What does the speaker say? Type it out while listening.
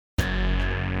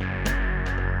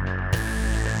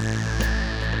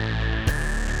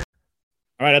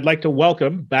All right, I'd like to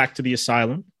welcome back to the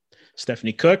asylum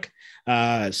Stephanie Cook,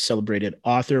 celebrated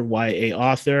author, YA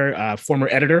author, former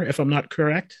editor, if I'm not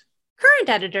correct. Current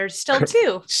editor still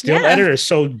too. Still Yeah. editor.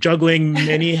 So juggling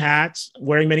many hats,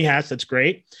 wearing many hats. That's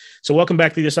great. So welcome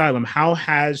back to the asylum. How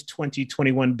has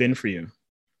 2021 been for you?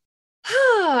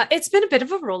 It's been a bit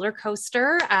of a roller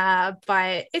coaster,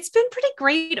 but it's been pretty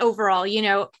great overall.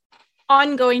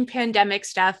 Ongoing pandemic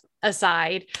stuff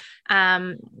aside,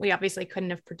 we obviously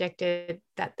couldn't have predicted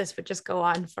that this would just go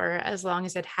on for as long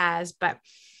as it has. But,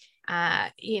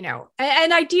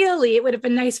 and ideally, it would have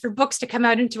been nice for books to come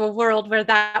out into a world where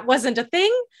that wasn't a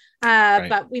thing. Right.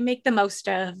 But we make the most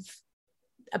of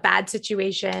a bad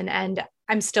situation. And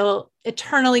I'm still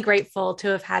eternally grateful to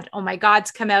have had Oh My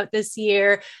Gods come out this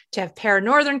year, to have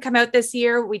Paranorthern come out this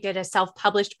year. We did a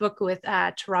self-published book with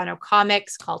Toronto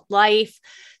Comics called Life.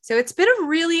 So it's been a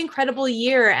really incredible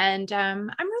year, and I'm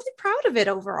really proud of it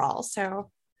overall.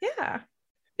 So yeah.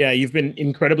 Yeah, you've been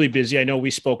incredibly busy. I know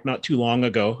we spoke not too long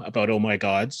ago about Oh My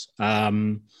Gods.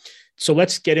 So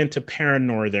let's get into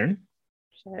Paranorthern.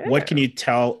 Sure. What can you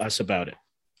tell us about it?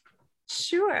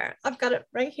 Sure. I've got it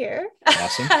right here.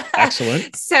 Awesome.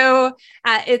 Excellent. So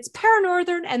it's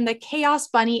Paranorthern and the Chaos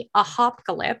Bunny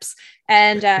Apocalypse.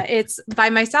 And it's by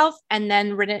myself and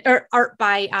then written or art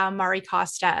by Mari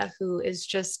Costa, who is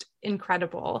just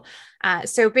incredible.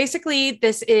 So basically,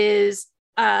 this is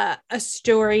a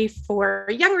story for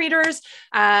young readers,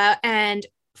 and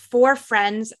four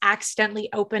friends accidentally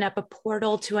open up a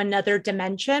portal to another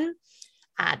dimension.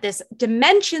 This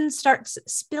dimension starts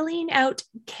spilling out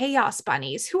chaos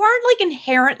bunnies who aren't like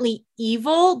inherently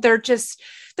evil.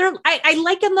 I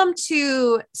liken them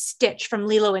to Stitch from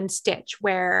Lilo and Stitch,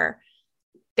 where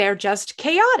they're just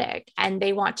chaotic and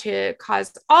they want to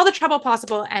cause all the trouble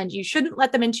possible, and you shouldn't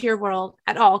let them into your world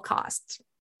at all costs.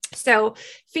 So,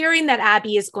 fearing that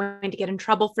Abby is going to get in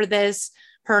trouble for this,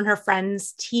 her and her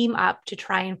friends team up to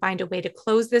try and find a way to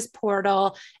close this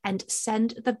portal and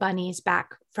send the bunnies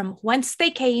back from whence they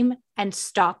came and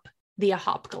stop the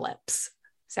apocalypse.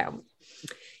 So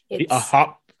it's the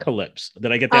apocalypse.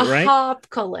 Did I get that right?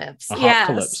 Apocalypse.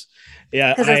 Yes.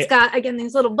 Yeah. Because it's got, again,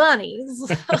 these little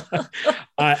bunnies.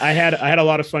 I had a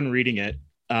lot of fun reading it.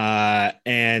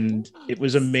 And it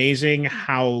was amazing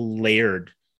how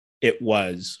layered it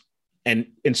was. And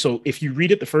so if you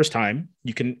read it the first time,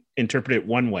 you can interpret it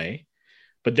one way,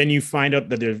 but then you find out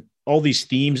that there's all these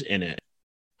themes in it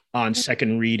on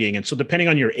second reading. And so depending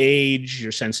on your age,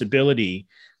 your sensibility,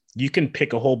 you can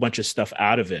pick a whole bunch of stuff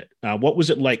out of it. What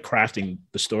was it like crafting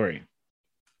the story?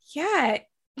 Yeah,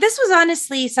 this was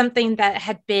honestly something that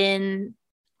had been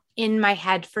in my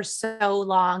head for so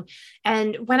long.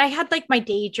 And when I had like my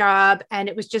day job and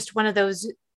it was just one of those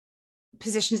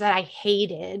positions that I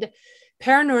hated,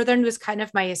 Paranorthern was kind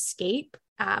of my escape.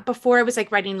 Before I was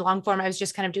like writing long form, I was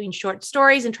just kind of doing short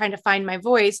stories and trying to find my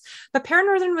voice. But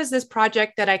Paranorthern was this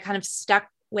project that I kind of stuck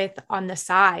with on the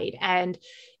side. And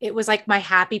it was like my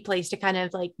happy place to kind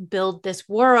of like build this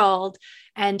world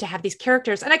and to have these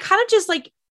characters. And I kind of just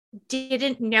like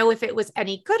didn't know if it was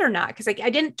any good or not, because like I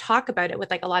didn't talk about it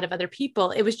with like a lot of other people.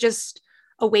 It was just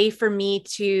a way for me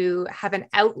to have an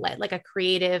outlet, like a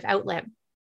creative outlet.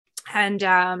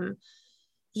 And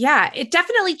yeah, it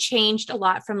definitely changed a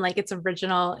lot from like its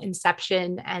original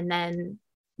inception and then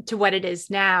to what it is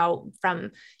now,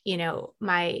 from,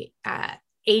 my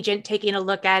agent taking a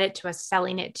look at it to us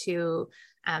selling it to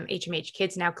HMH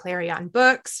Kids, now Clarion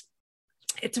Books.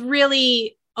 It's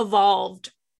really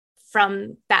evolved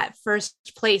from that first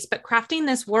place. But crafting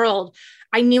this world,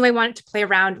 I knew I wanted to play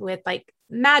around with like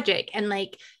magic and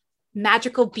like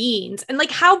magical beings, and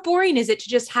like how boring is it to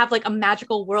just have like a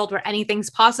magical world where anything's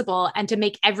possible and to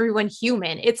make everyone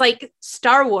human. It's like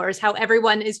Star Wars, how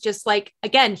everyone is just like,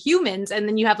 again, humans, and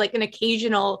then you have like an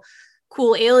occasional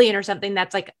cool alien or something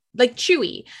that's like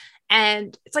Chewie,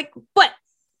 and it's like, but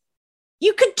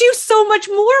you could do so much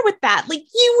more with that. Like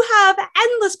you have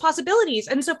endless possibilities.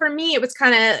 And so for me, it was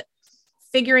kind of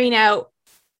figuring out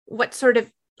what sort of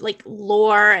like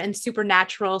lore and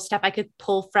supernatural stuff I could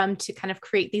pull from to kind of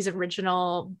create these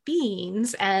original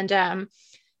beings. And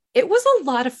it was a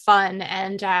lot of fun.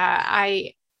 And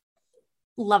I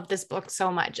love this book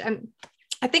so much. And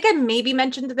I think I maybe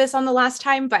mentioned this on the last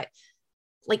time, but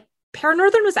like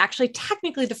Paranorthern was actually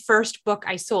technically the first book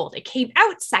I sold. It came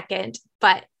out second,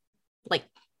 but like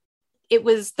it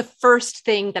was the first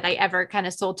thing that I ever kind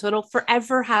of sold. So it'll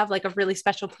forever have like a really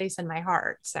special place in my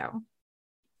heart. So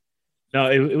no,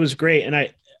 it was great. And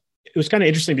it was kind of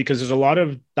interesting because there's a lot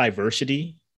of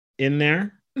diversity in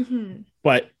there,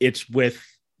 but it's with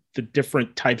the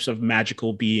different types of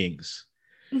magical beings.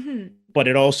 But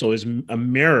it also is a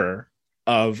mirror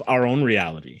of our own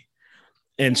reality.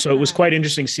 And so it was quite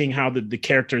interesting seeing how the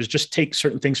characters just take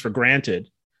certain things for granted.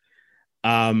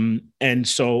 And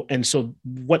so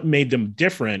what made them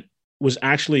different was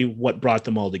actually what brought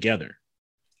them all together.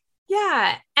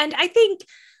 Yeah. And I think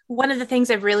one of the things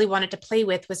I really wanted to play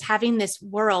with was having this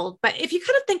world. But if you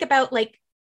kind of think about like,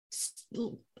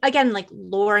 again, like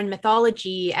lore and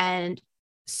mythology and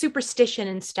superstition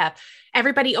and stuff,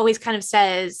 everybody always kind of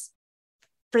says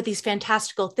for these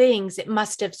fantastical things, it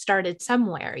must have started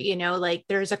somewhere, you know, like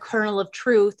there's a kernel of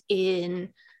truth in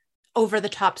over the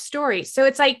top stories. So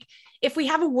it's like, if we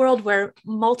have a world where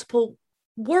multiple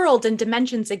worlds and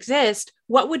dimensions exist,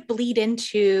 what would bleed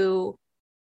into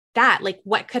that? Like,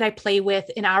 what could I play with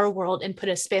in our world and put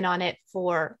a spin on it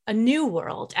for a new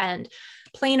world? And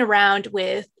playing around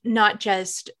with not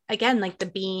just, again, like the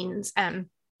beings and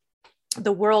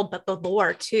the world, but the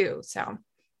lore too. So,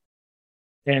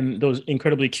 and those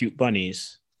incredibly cute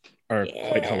bunnies are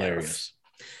quite hilarious.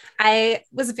 I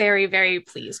was very, very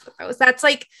pleased with those. That's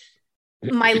like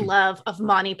my love of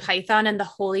Monty Python and the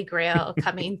Holy Grail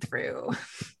coming through.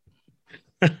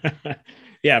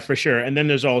 Yeah, for sure. And then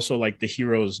there's also like the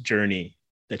hero's journey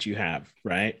that you have,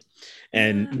 right?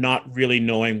 And not really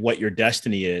knowing what your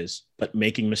destiny is, but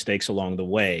making mistakes along the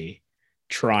way,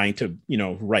 trying to, you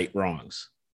know, right wrongs.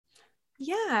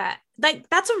 Yeah, like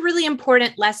that's a really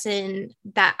important lesson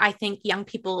that I think young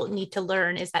people need to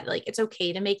learn, is that like it's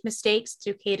okay to make mistakes. It's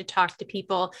okay to talk to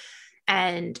people.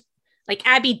 And like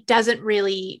Abby doesn't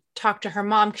really talk to her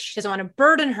mom because she doesn't want to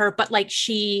burden her, but like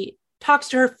she talks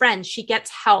to her friends, she gets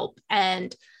help,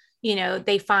 and, you know,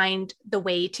 they find the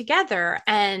way together.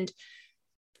 And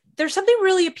there's something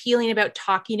really appealing about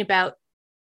talking about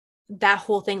that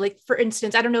whole thing. Like, for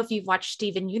instance, I don't know if you've watched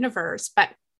Steven Universe, but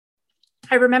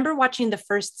I remember watching the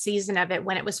first season of it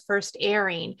when it was first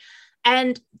airing.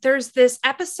 And there's this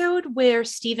episode where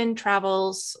Steven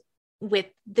travels with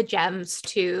the gems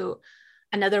to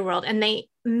another world and they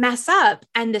mess up,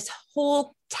 and this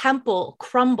whole temple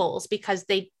crumbles because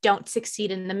they don't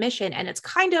succeed in the mission. And it's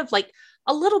kind of like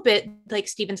a little bit like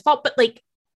Steven's fault, but like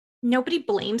nobody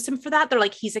blames him for that. They're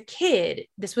like, he's a kid.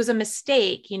 This was a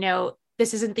mistake. You know,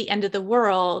 this isn't the end of the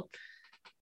world.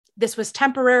 This was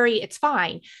temporary. It's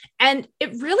fine. And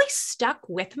it really stuck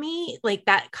with me, like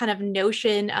that kind of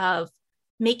notion of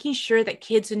making sure that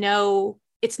kids know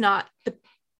it's not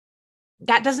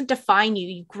that doesn't define you.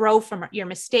 You grow from your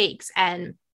mistakes,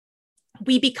 and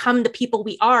we become the people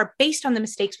we are based on the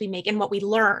mistakes we make and what we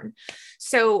learn.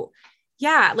 So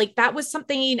yeah, like that was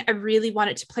something I really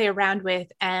wanted to play around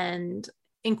with and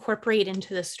incorporate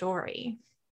into the story.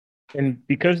 And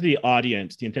because the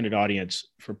intended audience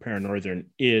for Paranorthern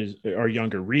are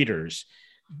younger readers,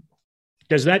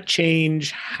 does that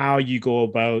change how you go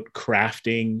about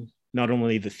crafting not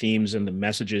only the themes and the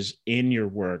messages in your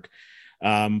work,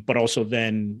 but also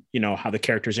then, you know, how the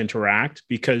characters interact?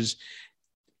 Because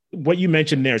what you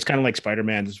mentioned there is kind of like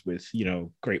Spider-Man's with, you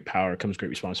know, great power comes great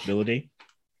responsibility.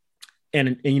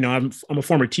 And you know, I'm a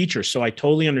former teacher, so I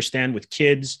totally understand with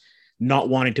kids not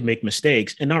wanting to make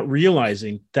mistakes and not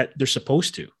realizing that they're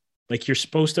supposed to. Like, you're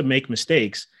supposed to make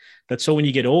mistakes. That's so when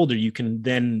you get older, you can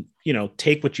then, you know,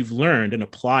 take what you've learned and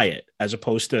apply it, as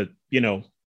opposed to, you know,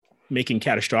 making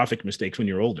catastrophic mistakes when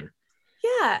you're older.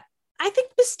 Yeah. I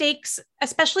think mistakes,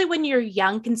 especially when you're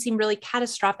young, can seem really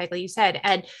catastrophic, like you said,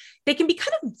 and they can be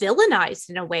kind of villainized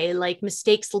in a way. Like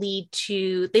mistakes lead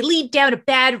down a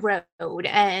bad road.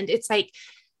 And it's like,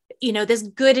 you know, this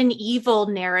good and evil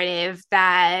narrative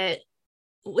that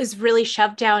was really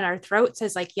shoved down our throats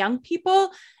as like young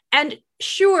people. And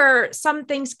sure, some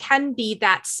things can be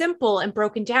that simple and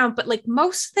broken down, but like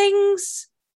most things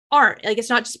aren't. Like, it's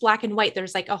not just black and white.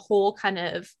 There's like a whole kind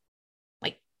of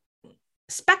like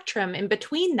spectrum in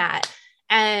between that.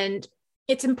 And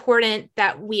it's important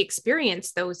that we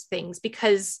experience those things,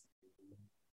 because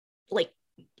like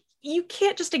you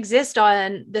can't just exist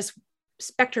on this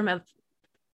spectrum of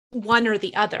one or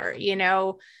the other, you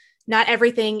know. Not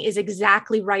everything is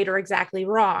exactly right or exactly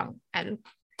wrong. And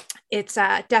it's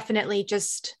definitely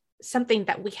just something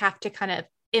that we have to kind of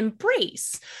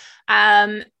embrace.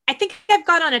 I think I've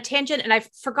gone on a tangent and I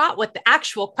forgot what the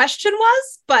actual question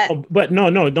was, but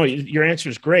no, your answer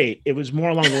is great. It was more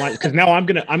along the line, because now I'm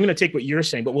gonna take what you're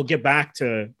saying, but we'll get back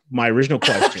to my original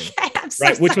question, okay,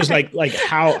 right? Which was like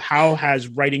how has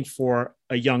writing for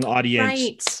a young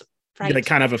audience right. like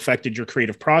kind of affected your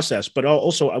creative process? But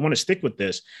also, I want to stick with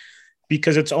this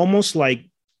because it's almost like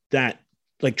that,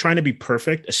 like trying to be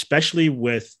perfect, especially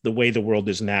with the way the world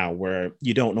is now, where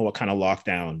you don't know what kind of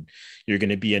lockdown you're going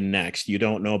to be in next. You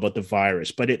don't know about the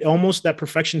virus, but it almost, that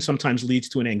perfection sometimes leads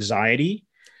to an anxiety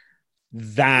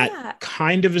that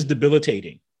kind of is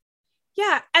debilitating.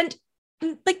 Yeah. And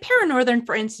like Paranorthern,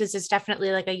 for instance, is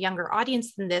definitely like a younger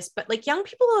audience than this, but like young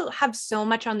people have so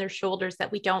much on their shoulders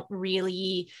that we don't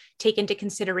really take into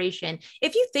consideration.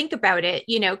 If you think about it,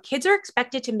 you know, kids are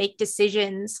expected to make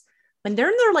decisions when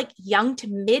they're in their like young to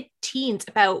mid teens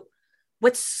about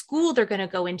what school they're going to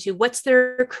go into, what's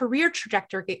their career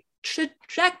trajectory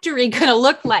going to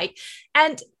look like.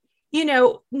 And you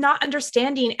know, not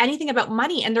understanding anything about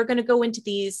money. And they're going to go into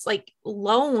these like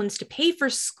loans to pay for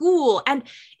school. And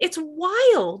it's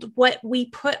wild what we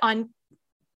put on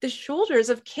the shoulders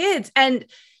of kids. And,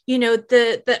 you know,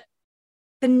 the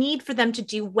need for them to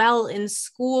do well in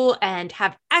school and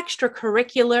have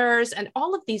extracurriculars and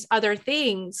all of these other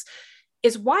things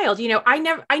is wild. You know, I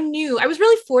was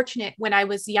really fortunate when I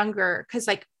was younger because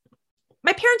like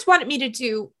my parents wanted me to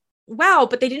do well,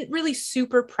 but they didn't really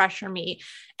super pressure me.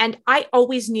 And I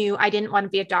always knew I didn't want to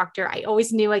be a doctor. I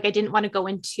always knew like I didn't want to go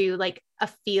into like a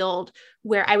field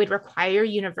where I would require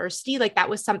university. Like that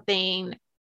was something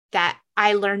that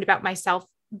I learned about myself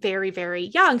very, very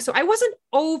young. So I wasn't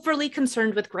overly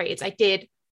concerned with grades. I did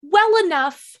well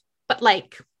enough, but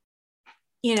like,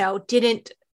 you know,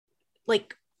 didn't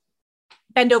like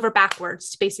bend over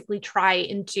backwards to basically try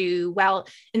and do well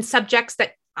in subjects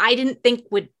that I didn't think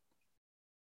would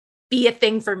be a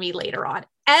thing for me later on.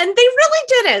 And they really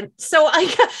didn't. So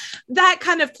that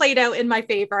kind of played out in my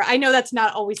favor. I know that's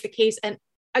not always the case. And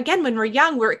again, when we're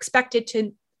young, we're expected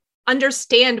to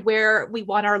understand where we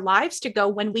want our lives to go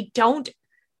when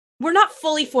we're not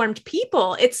fully formed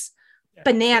people. It's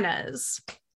bananas.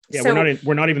 Yeah, so,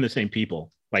 we're not even the same people.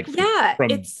 Like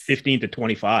from 15 to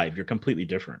 25, you're completely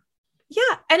different.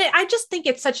 Yeah. And I just think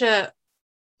it's such a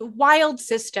wild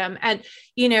system. And,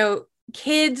 you know,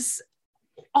 kids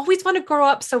always want to grow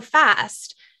up so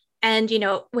fast. And, you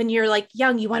know, when you're like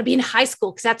young, you want to be in high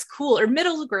school because that's cool, or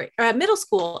middle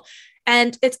school.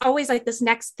 And it's always like this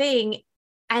next thing.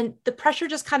 And the pressure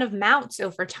just kind of mounts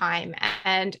over time.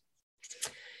 And,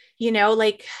 you know,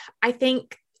 like, I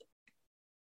think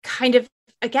kind of,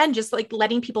 again, just like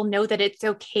letting people know that it's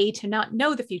okay to not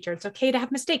know the future. It's okay to have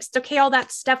mistakes. It's okay, all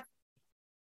that stuff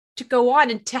to go on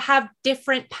and to have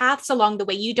different paths along the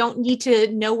way. You don't need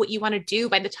to know what you want to do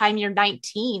by the time you're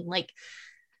 19. Like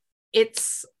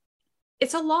it's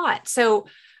a lot. So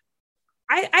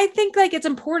I think like it's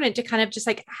important to kind of just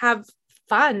like have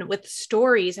fun with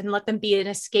stories and let them be an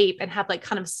escape and have like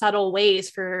kind of subtle ways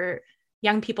for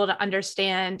young people to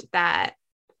understand that,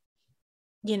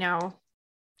 you know,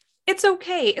 it's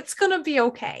okay. It's going to be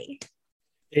okay.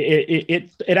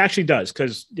 It actually does,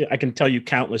 because I can tell you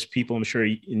countless people, I'm sure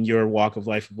in your walk of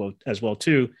life as well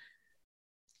too,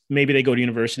 maybe they go to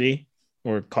university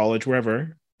or college,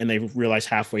 wherever, and they realize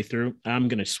halfway through, I'm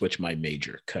going to switch my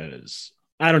major because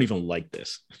I don't even like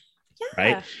this. Yeah.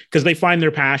 Right? Because they find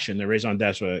their passion, their raison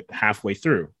d'etre halfway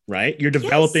through, right? You're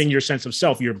developing your sense of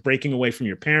self. You're breaking away from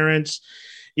your parents.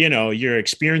 You know, you're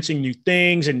experiencing new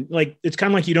things. And like, it's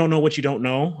kind of like you don't know what you don't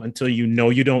know until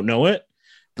you don't know it.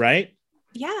 Right?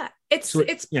 Yeah, it's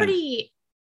pretty,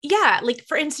 like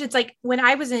for instance, like when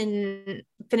I was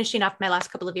finishing off my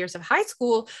last couple of years of high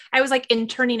school, I was like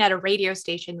interning at a radio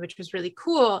station, which was really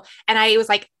cool. And I was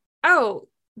like, oh,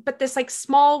 but this like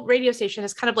small radio station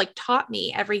has kind of like taught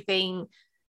me everything.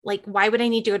 Like, why would I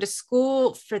need to go to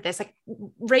school for this? Like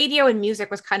radio and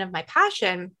music was kind of my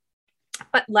passion,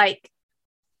 but like,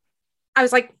 I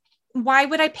was like, why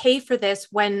would I pay for this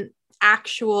when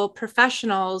actual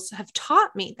professionals have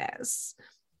taught me this?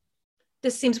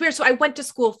 This seems weird. So I went to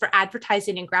school for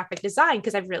advertising and graphic design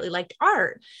because I really liked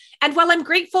art. And while I'm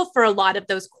grateful for a lot of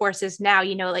those courses now,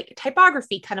 you know, like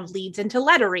typography kind of leads into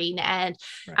lettering. And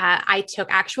I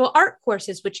took actual art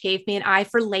courses, which gave me an eye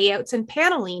for layouts and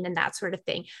paneling and that sort of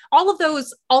thing. All of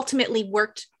those ultimately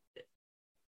worked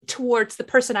towards the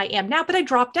person I am now, but I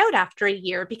dropped out after a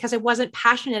year because I wasn't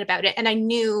passionate about it. And I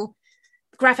knew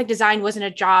graphic design wasn't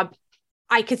a job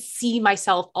I could see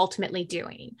myself ultimately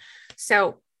doing.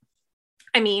 So,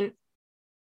 I mean,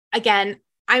 again,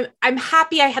 I'm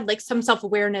happy I had like some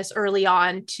self-awareness early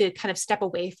on to kind of step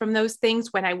away from those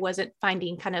things when I wasn't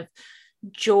finding kind of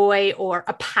joy or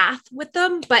a path with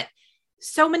them, but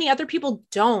so many other people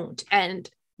don't. And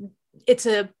it's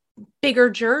a bigger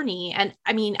journey. And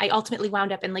I mean, I ultimately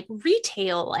wound up in like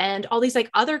retail and all these like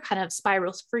other kind of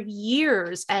spirals for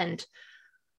years. And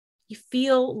you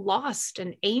feel lost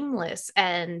and aimless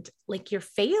and like you're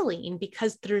failing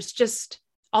because there's just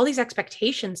all these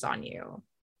expectations on you.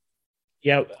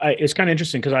 Yeah, it's kind of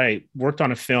interesting because I worked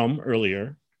on a film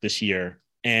earlier this year,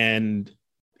 and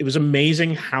it was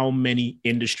amazing how many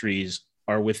industries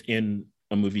are within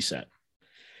a movie set.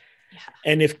 Yeah.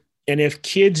 And if And if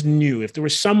kids knew, if there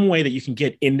was some way that you can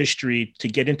get industry to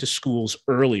get into schools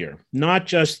earlier, not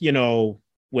just,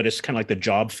 what is kind of like the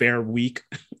job fair week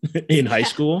in high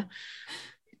school,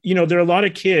 there are a lot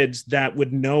of kids that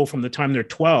would know from the time they're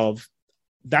 12,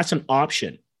 that's an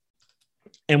option.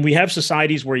 And we have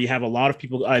societies where you have a lot of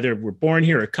people either were born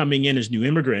here or coming in as new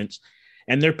immigrants,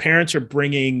 and their parents are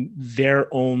bringing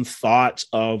their own thoughts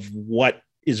of what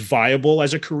is viable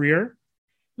as a career.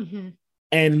 Mm-hmm.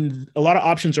 And a lot of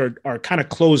options are kind of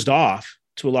closed off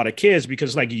to a lot of kids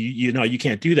because like, you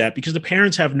can't do that because the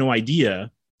parents have no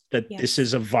idea that this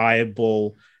is a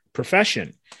viable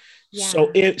profession.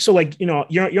 Yeah. So like,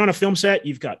 you're on a film set,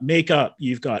 you've got makeup,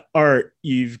 you've got art,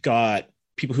 you've got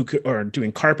people who are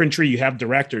doing carpentry, you have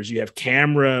directors, you have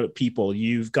camera people,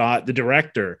 you've got the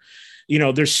director,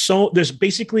 there's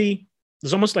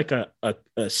almost like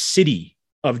a city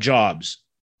of jobs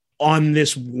on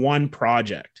this one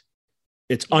project.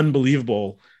 It's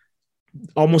unbelievable.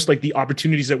 Almost like the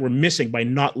opportunities that we're missing by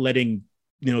not letting,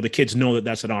 the kids know that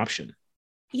that's an option.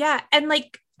 Yeah. And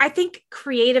like, I think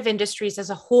creative industries as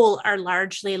a whole are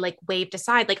largely like waved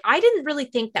aside. Like I didn't really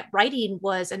think that writing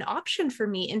was an option for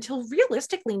me until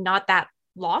realistically not that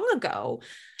long ago.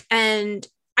 And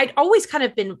I'd always kind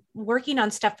of been working on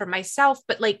stuff for myself,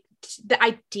 but like the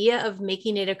idea of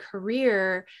making it a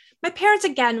career, my parents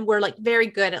again were like very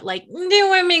good at like, do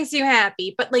what makes you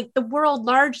happy. But like the world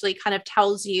largely kind of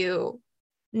tells you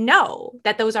no,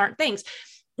 that those aren't things.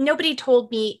 Nobody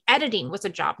told me editing was a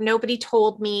job. Nobody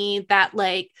told me that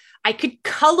like I could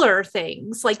color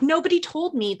things. Like nobody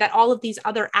told me that all of these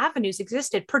other avenues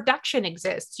existed. Production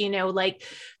exists, like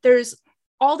there's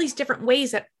all these different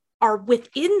ways that are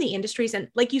within the industries. And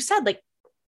like you said, like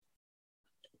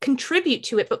contribute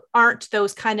to it, but aren't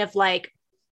those kind of like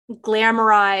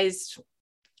glamorized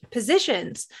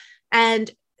positions. And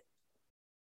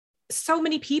so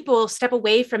many people step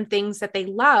away from things that they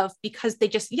love because they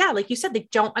just, like you said, they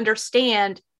don't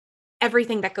understand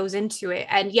everything that goes into it.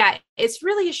 And it's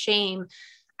really a shame.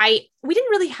 We didn't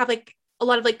really have like a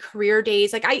lot of like career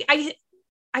days. Like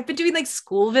I've been doing like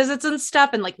school visits and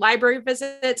stuff and like library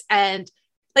visits. And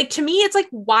like, to me, it's like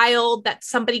wild that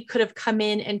somebody could have come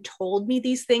in and told me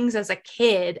these things as a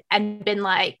kid and been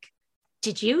like,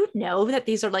 did you know that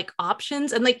these are like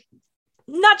options? And like,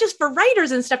 not just for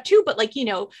writers and stuff too, but like,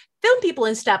 film people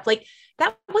and stuff, like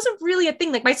that wasn't really a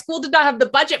thing. Like my school did not have the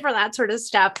budget for that sort of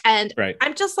stuff. And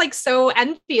I'm just like so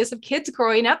envious of kids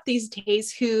growing up these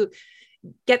days who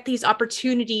get these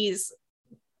opportunities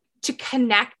to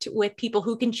connect with people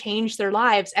who can change their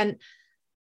lives. And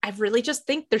I really just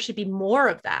think there should be more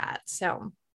of that.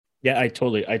 So yeah, I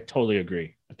totally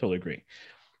agree.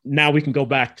 Now we can go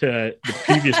back to the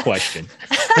previous question.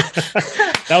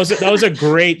 That was a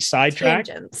great sidetrack.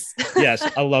 Yes,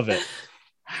 I love it.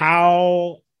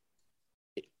 How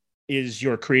is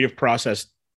your creative process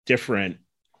different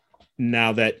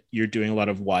now that you're doing a lot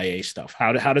of YA stuff?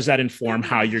 How does that inform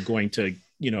how you're going to,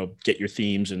 get your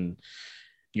themes and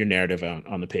your narrative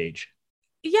on the page?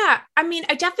 Yeah, I mean,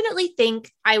 I definitely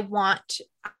think I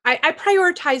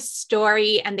prioritize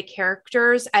story and the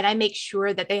characters, and I make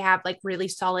sure that they have like really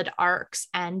solid arcs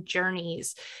and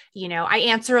journeys. I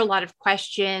answer a lot of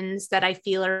questions that I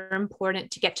feel are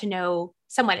important to get to know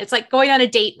someone. It's like going on a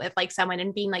date with like someone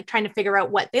and being like trying to figure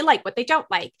out what they like, what they don't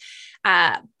like.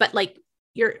 But like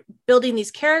you're building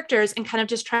these characters and kind of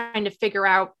just trying to figure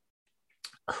out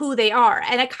who they are.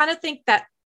 And I kind of think that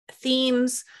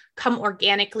themes come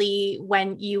organically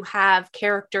when you have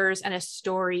characters and a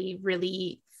story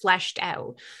really fleshed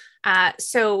out.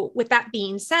 So with that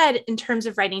being said, in terms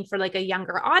of writing for like a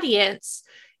younger audience,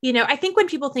 I think when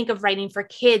people think of writing for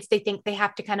kids, they think they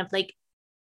have to kind of like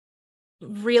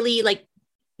really like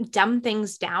dumb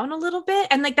things down a little bit.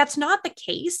 And like, that's not the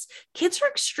case. Kids are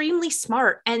extremely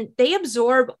smart and they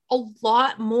absorb a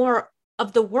lot more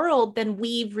of the world than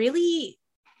we really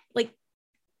like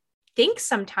think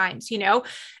sometimes,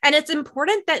 and it's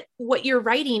important that what you're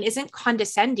writing isn't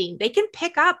condescending. They can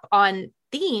pick up on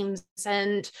themes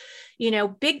and,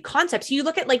 big concepts. You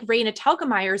look at like Raina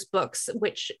Telgemeier's books,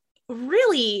 which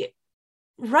really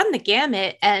run the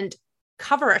gamut and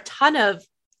cover a ton of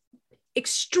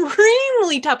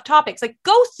extremely tough topics. Like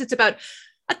Ghosts, it's about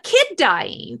a kid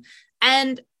dying.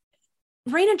 And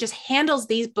Raina just handles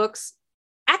these books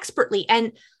expertly.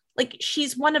 And like,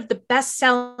 she's one of the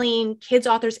best-selling kids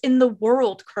authors in the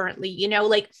world currently,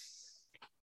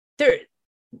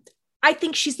 I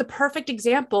think she's the perfect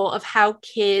example of how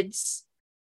kids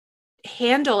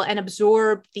handle and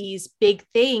absorb these big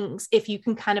things if you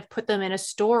can kind of put them in a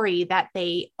story that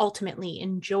they ultimately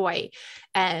enjoy.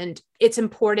 And it's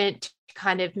important to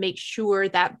kind of make sure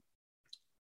that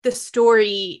the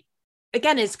story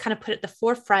again, is kind of put at the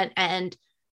forefront, and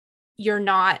you're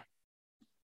not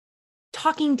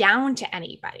talking down to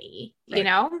anybody, you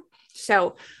know?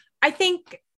 So I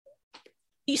think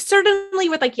you certainly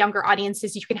with like younger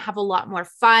audiences, you can have a lot more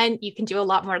fun. You can do a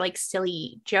lot more like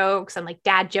silly jokes and like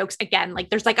dad jokes. Again, like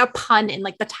there's like a pun in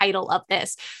like the title of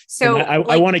this. So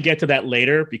I want to get to that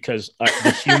later because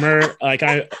the humor, like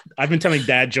I've been telling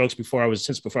dad jokes before I was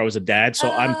a dad.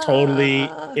 So I'm totally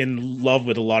in love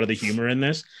with a lot of the humor in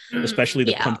this, especially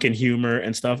the pumpkin humor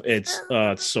and stuff. It's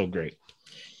so great.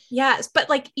 Yes. But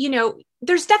like, you know,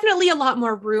 there's definitely a lot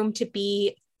more room to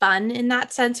be fun in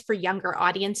that sense for younger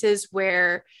audiences,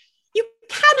 where you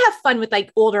can have fun with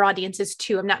like older audiences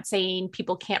too. I'm not saying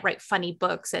people can't write funny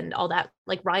books and all that.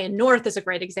 Like Ryan North is a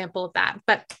great example of that.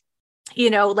 But, you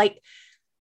know, like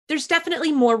there's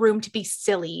definitely more room to be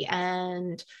silly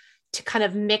and to kind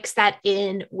of mix that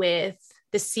in with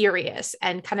the serious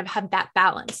and kind of have that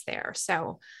balance there.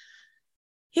 So,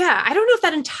 yeah, I don't know if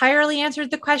that entirely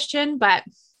answered the question, but,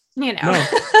 you know.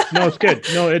 No, it's good.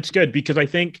 No, it's good because I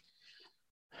think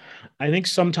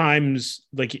sometimes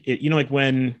like, you know, like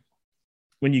when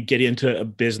you get into a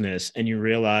business and you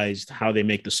realize how they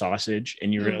make the sausage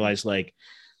and you realize like,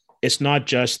 it's not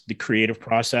just the creative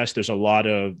process. There's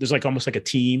like almost like a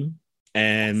team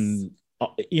and,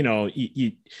 you know,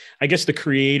 I guess the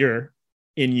creator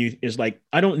in you is like,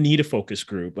 I don't need a focus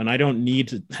group and I don't need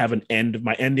to have an end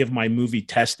of my movie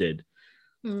tested.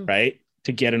 Right.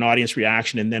 To get an audience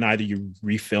reaction. And then either you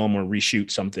refilm or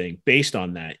reshoot something based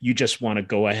on that. You just want to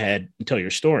go ahead and tell your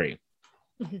story.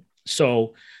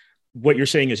 So what you're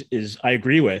saying is I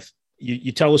agree with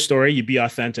you tell a story, you be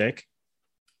authentic,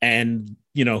 and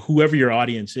you know, whoever your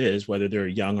audience is, whether they're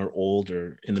young or old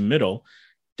or in the middle,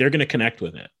 they're going to connect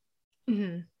with it.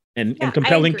 And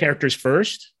compelling characters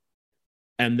first,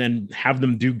 and then have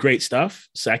them do great stuff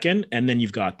second, and then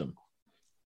you've got them.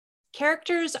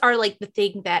 Characters are like the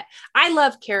thing that I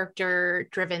love, character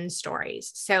driven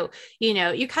stories. So, you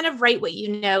know, you kind of write what you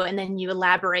know, and then you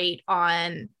elaborate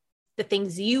on the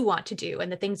things you want to do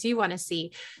and the things you want to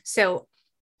see. So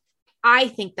I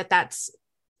think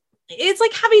it's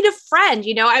like having a friend,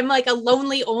 you know, I'm like a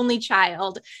lonely only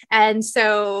child. And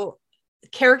so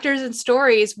characters and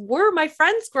stories were my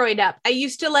friends growing up. I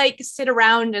used to like sit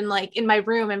around and like in my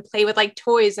room and play with like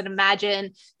toys and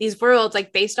imagine these worlds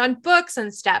like based on books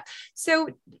and stuff. So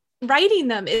writing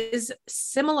them is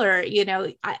similar, you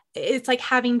know, it's like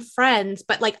having friends,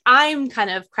 but like I'm kind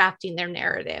of crafting their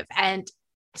narrative and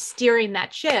steering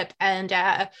that ship. And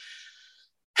yeah.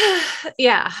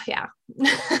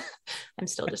 I'm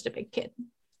still just a big kid.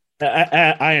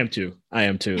 I am too.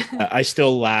 I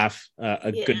still laugh.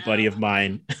 A good buddy of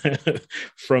mine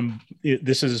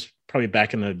this is probably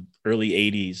back in the early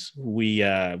 80s. We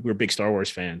were big Star Wars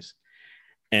fans,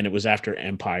 and it was after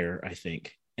Empire, I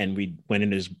think. And we went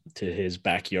into his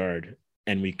backyard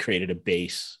and we created a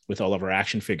base with all of our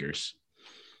action figures.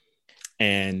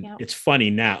 And it's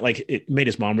funny now, like it made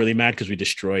his mom really mad because we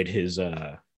destroyed his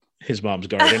mom's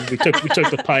garden. We took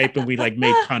the pipe and we like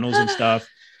made tunnels and stuff.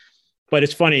 But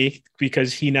it's funny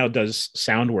because he now does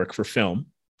sound work for film,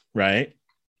 right?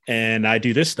 And I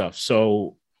do this stuff.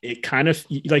 So it kind of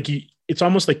like it's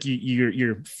almost like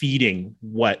you're feeding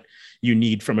what you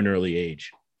need from an early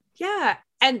age. Yeah.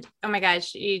 And oh my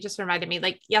gosh, you just reminded me,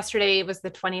 like yesterday was the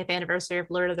 20th anniversary of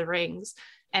Lord of the Rings.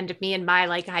 And me and my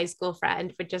like high school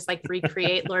friend would just like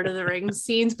recreate Lord of the Rings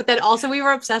scenes. But then also we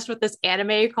were obsessed with this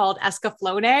anime called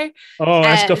Escaflowne. Oh,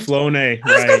 Escaflowne. Right.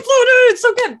 Escaflowne, it's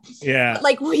so good. Yeah. But,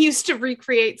 like we used to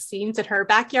recreate scenes in her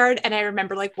backyard. And I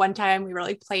remember like one time we were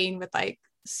like playing with like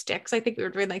sticks. I think we were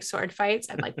doing like sword fights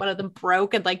and like one of them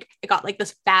broke and like it got like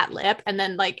this fat lip. And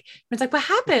then like, it's like, what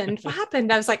happened?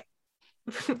 I was like,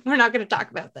 we're not going to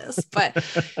talk about this, but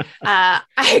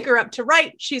I grew up to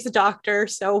write. She's a doctor.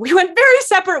 So we went very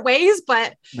separate ways,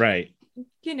 but right.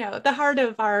 You know, the heart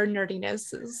of our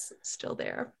nerdiness is still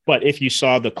there. But if you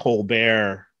saw the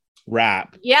Colbert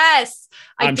rap, yes,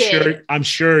 I'm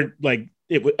sure like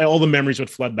all the memories would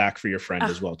flood back for your friend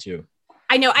as well too.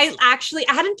 I know. I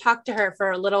hadn't talked to her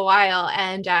for a little while,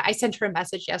 and I sent her a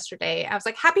message yesterday. I was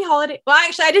like, happy holiday. Well,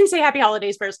 actually, I didn't say happy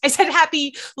holidays first. I said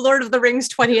happy Lord of the Rings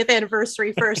 20th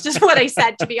anniversary first, is what I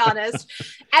said, to be honest.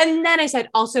 And then I said,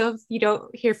 also, if you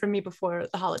don't hear from me before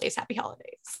the holidays, happy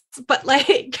holidays. But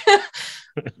like,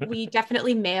 we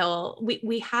definitely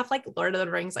we have like Lord of the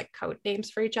Rings, like code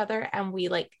names for each other. And we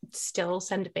like still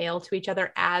send mail to each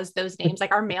other as those names.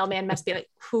 Like our mailman must be like,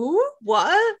 who,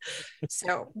 what?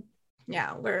 So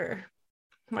yeah, we're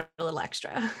a little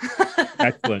extra.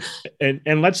 Excellent.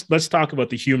 And let's talk about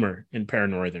the humor in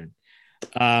Paranorthern.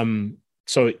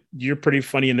 So you're a pretty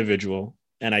funny individual,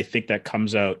 and I think that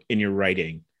comes out in your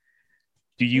writing.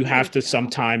 Do you have to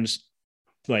sometimes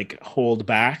like hold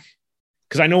back?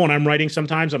 Because I know when I'm writing,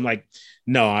 sometimes I'm like,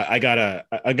 no, I'm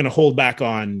gonna hold back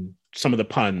on some of the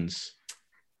puns.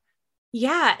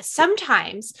 Yeah,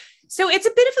 sometimes. So it's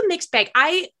a bit of a mixed bag.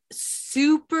 I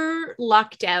super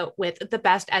lucked out with the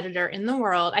best editor in the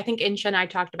world. I think Insha and I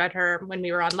talked about her when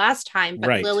we were on last time, but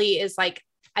Right. Lily is like,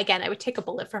 again, I would take a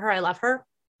bullet for her. I love her.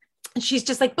 And she's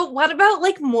just like, but what about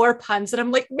like more puns? And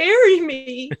I'm like, marry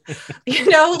me,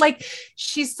 like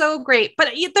she's so great. But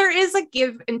there is a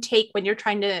give and take when you're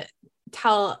trying to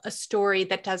tell a story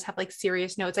that does have like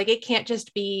serious notes. Like it can't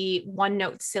just be one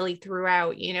note silly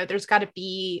throughout, there's got to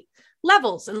be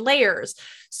levels and layers.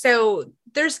 So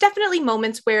there's definitely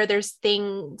moments where there's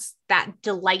things that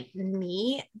delight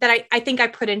me that I think I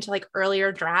put into like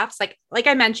earlier drafts. Like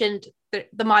I mentioned,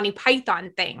 the Monty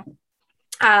Python thing.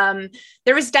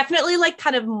 There was definitely like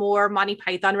kind of more Monty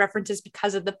Python references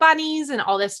because of the bunnies and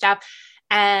all this stuff.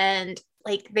 And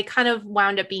like they kind of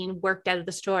wound up being worked out of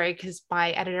the story because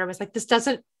my editor was like, this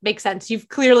doesn't make sense. You've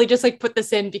clearly just like put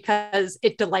this in because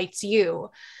it delights you.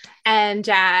 And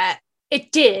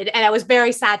it did. And I was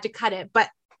very sad to cut it, but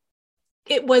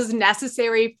it was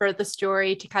necessary for the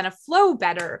story to kind of flow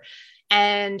better.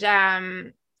 And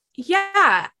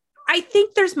yeah, I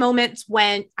think there's moments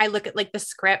when I look at like the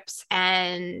scripts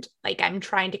and like I'm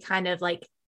trying to kind of like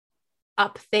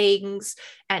up things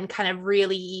and kind of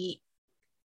really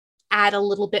add a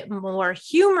little bit more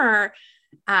humor.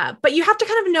 But you have to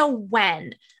kind of know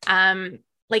when.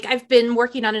 Like I've been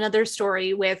working on another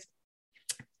story with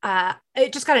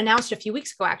it just got announced a few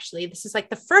weeks ago, actually. This is like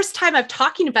the first time I'm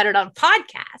talking about it on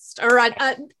podcast or on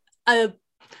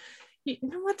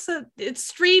what's it's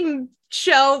stream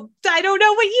show. I don't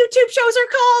know what YouTube shows are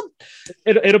called.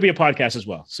 It'll be a podcast as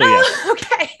well. So yeah.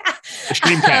 Okay. A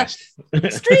streamcast.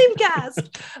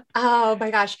 Streamcast. Oh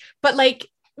my gosh. But like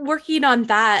working on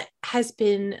that has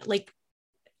been like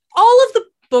all of the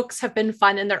books have been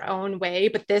fun in their own way,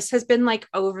 but this has been like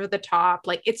over the top.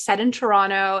 Like it's set in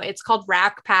Toronto. It's called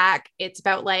Rack Pack. It's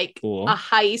about like a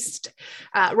heist,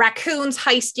 raccoons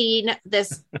heisting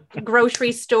this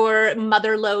grocery store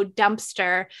motherlode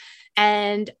dumpster.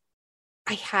 And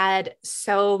I had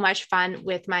so much fun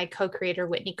with my co-creator,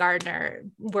 Whitney Gardner,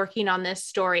 working on this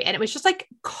story. And it was just like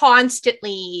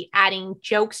constantly adding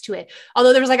jokes to it.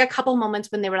 Although there was like a couple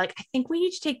moments when they were like, I think we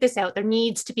need to take this out. There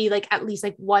needs to be like at least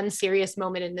like one serious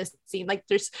moment in this scene. Like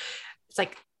it's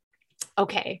like,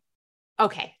 okay,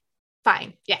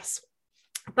 fine. Yes.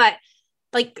 But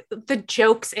like the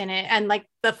jokes in it and like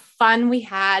the fun we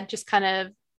had just kind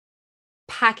of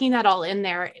packing that all in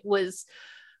there was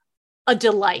a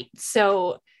delight.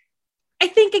 So I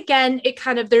think again,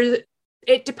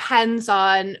 it depends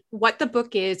on what the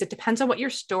book is. It depends on what your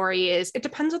story is. It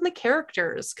depends on the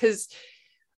characters. Because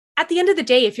at the end of the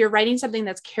day, if you're writing something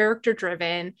that's character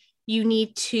driven, you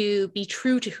need to be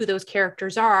true to who those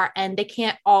characters are. And they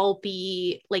can't all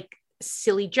be like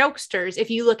silly jokesters.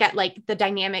 If you look at like the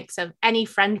dynamics of any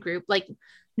friend group, like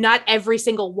not every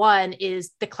single one is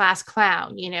the class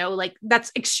clown, like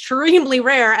that's extremely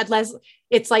rare unless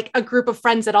it's like a group of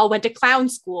friends that all went to clown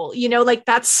school, like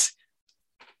that's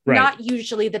right. Not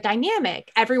usually the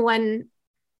dynamic. Everyone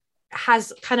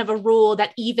has kind of a rule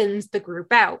that evens the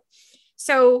group out.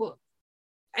 So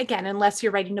again, unless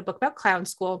you're writing a book about clown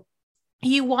school,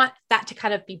 you want that to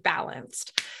kind of be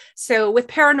balanced. So with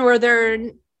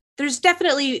Paranorthern, there's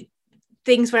definitely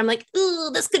things where I'm like,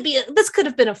 ooh, this could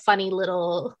have been a funny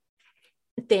little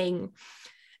thing.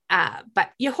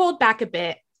 But you hold back a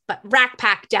bit, but Rack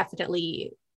Pack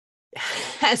definitely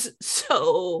has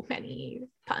so many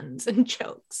puns and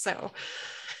jokes. So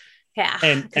yeah.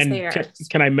 And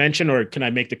can I mention, or can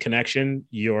I make the connection,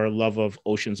 your love of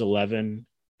Ocean's 11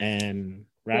 and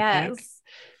Rack Pack?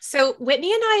 So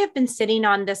Whitney and I have been sitting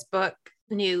on this book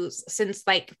news since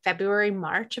like February,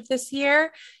 March of this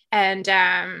year.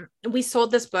 And we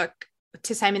sold this book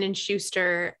to Simon &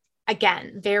 Schuster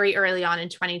again, very early on in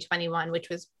 2021, which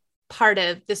was part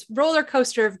of this roller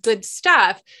coaster of good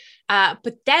stuff.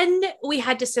 But then we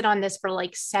had to sit on this for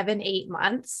like 7-8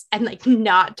 months and like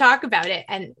not talk about it.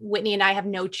 And Whitney and I have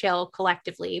no chill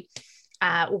collectively.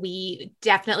 We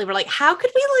definitely were like, how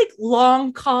could we like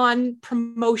long con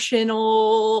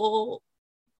promotional?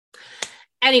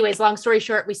 Anyways, long story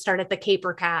short, we started the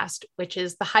Capercast, which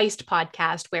is the heist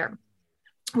podcast where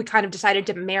we kind of decided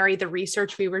to marry the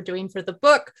research we were doing for the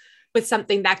book with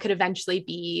something that could eventually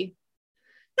be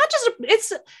not just,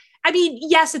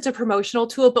 yes, it's a promotional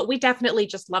tool, but we definitely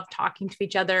just love talking to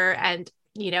each other. And,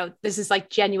 this is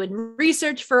like genuine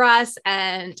research for us,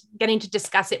 and getting to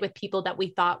discuss it with people that we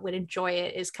thought would enjoy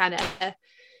it is kind of,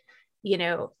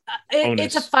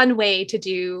 it's a fun way to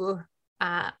do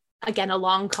again, a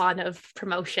long con of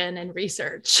promotion and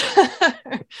research.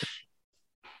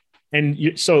 And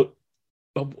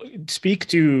speak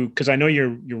to, because I know you're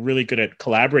really good at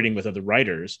collaborating with other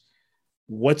writers.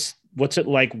 What's it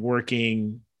like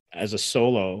working as a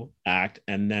solo act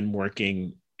and then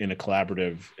working in a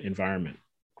collaborative environment?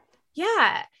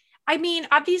 Yeah. I mean,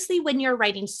 obviously, when you're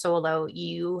writing solo,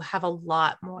 you have a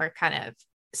lot more kind of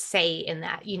say in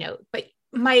that, but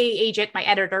my agent, my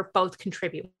editor both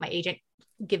contribute. My agent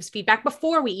gives feedback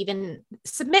before we even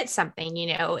submit something.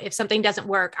 If something doesn't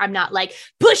work, I'm not like,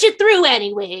 push it through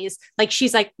anyways. Like,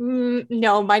 she's like,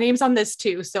 no, my name's on this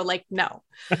too. So like, no.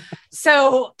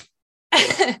 So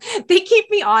they keep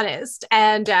me honest,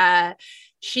 and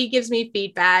she gives me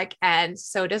feedback, and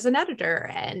so does an editor.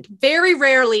 And very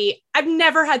rarely, I've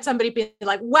never had somebody be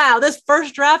like, wow, this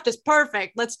first draft is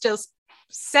perfect, let's just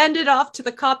send it off to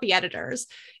the copy editors.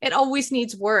 It always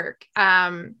needs work.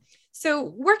 So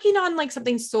working on like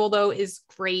something solo is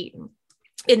great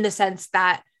in the sense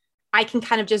that I can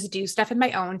kind of just do stuff in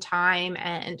my own time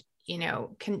and,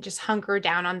 can just hunker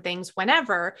down on things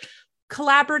whenever.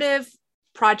 Collaborative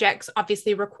projects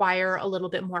obviously require a little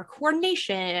bit more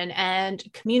coordination, and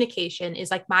communication is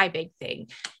like my big thing,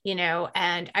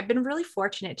 and I've been really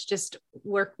fortunate to just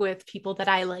work with people that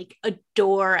I like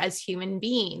adore as human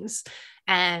beings.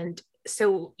 And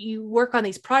so you work on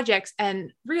these projects,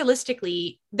 and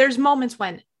realistically, there's moments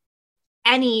when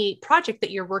any project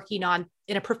that you're working on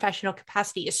in a professional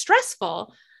capacity is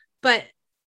stressful, but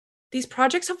these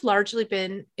projects have largely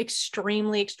been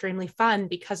extremely, extremely fun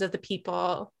because of the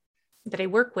people that I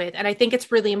work with. And I think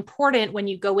it's really important when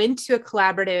you go into a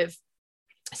collaborative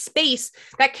space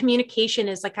that communication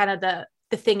is like kind of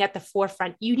the thing at the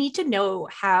forefront. You need to know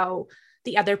how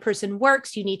the other person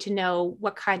works. You need to know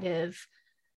what kind of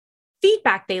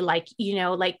feedback they like,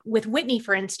 like with Whitney,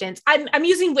 for instance. I'm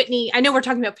using Whitney. I know we're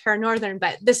talking about Paranorthern,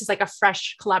 but this is like a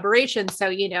fresh collaboration.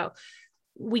 So,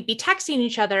 we'd be texting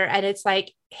each other, and it's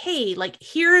like, hey, like,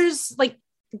 here's like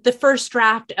the first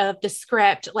draft of the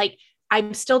script. Like,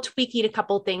 I'm still tweaking a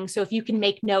couple things. So if you can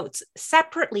make notes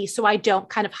separately, so I don't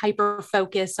kind of hyper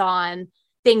focus on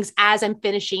things as I'm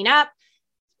finishing up,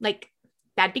 like,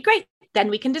 that'd be great. Then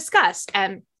we can discuss.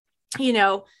 And,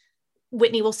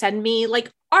 Whitney will send me like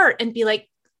art and be like,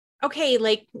 okay,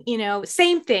 like,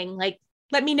 same thing. Like,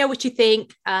 let me know what you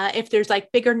think. If there's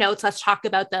like bigger notes, let's talk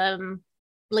about them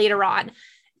later on.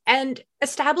 And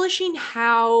establishing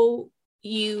how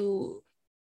you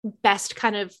best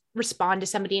kind of respond to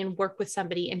somebody and work with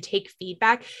somebody and take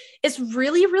feedback is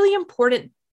really, really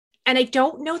important. And I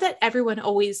don't know that everyone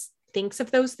always thinks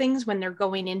of those things when they're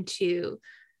going into,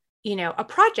 a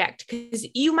project, because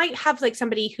you might have like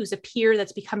somebody who's a peer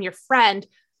that's become your friend,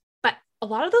 but a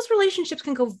lot of those relationships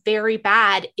can go very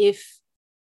bad if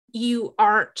you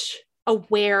aren't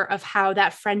aware of how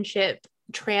that friendship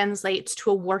translates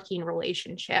to a working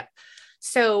relationship.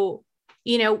 So,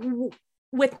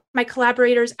 with my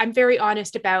collaborators, I'm very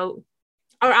honest about,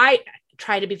 or I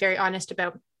try to be very honest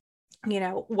about,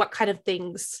 what kind of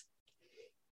things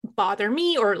bother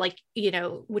me, or like,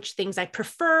 which things I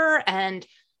prefer. And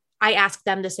I ask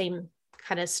them the same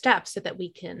kind of stuff so that we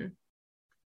can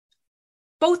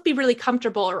both be really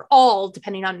comfortable, or all,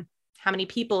 depending on how many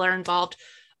people are involved,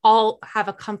 all have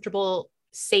a comfortable,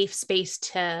 safe space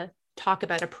to talk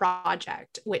about a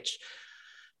project, which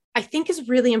I think is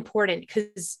really important,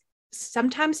 because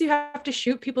sometimes you have to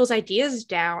shoot people's ideas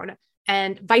down,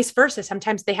 and vice versa.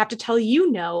 Sometimes they have to tell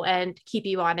you no and keep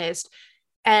you honest.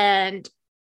 And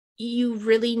you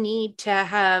really need to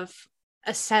have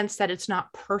a sense that it's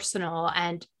not personal,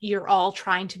 and you're all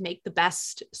trying to make the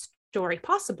best story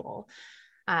possible.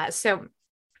 So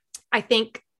I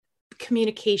think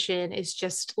communication is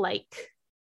just like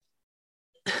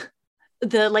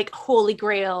the like holy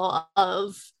grail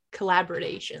of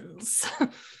collaborations.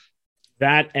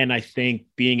 That, and I think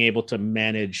being able to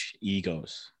manage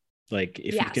egos, like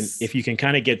if you can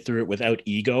kind of get through it without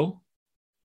ego,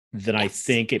 then I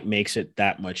think it makes it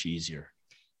that much easier.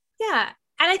 Yeah.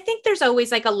 And I think there's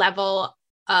always like a level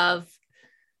of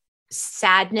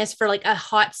sadness for like a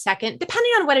hot second,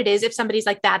 depending on what it is. If somebody's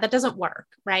like that doesn't work,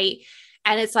 right?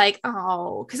 And it's like,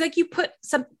 oh, because like you put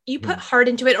heart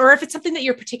into it, or if it's something that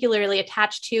you're particularly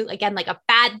attached to, again, like a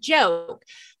bad joke,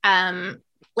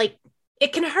 like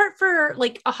it can hurt for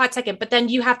like a hot second, but then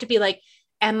you have to be like,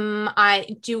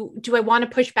 do I want to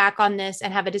push back on this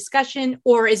and have a discussion,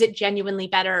 or is it genuinely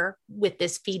better with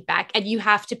this feedback? And you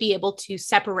have to be able to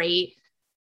separate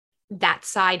that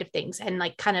side of things and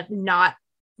like kind of not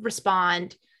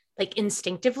respond like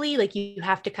instinctively. Like you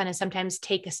have to kind of sometimes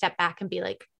take a step back and be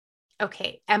like,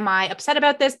 okay, am I upset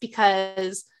about this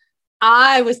because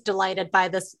I was delighted by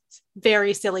this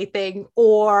very silly thing,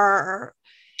 or,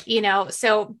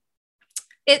 so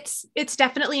it's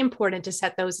definitely important to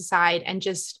set those aside and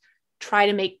just try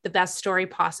to make the best story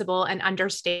possible and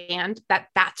understand that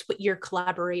that's what your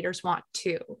collaborators want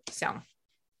too. So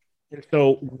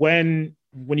when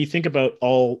you think about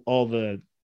all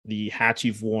the hats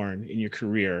you've worn in your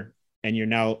career, and you're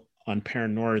now on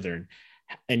Paranorthern,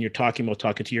 and you're talking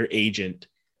to your agent,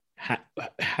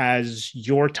 has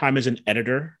your time as an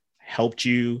editor helped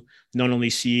you not only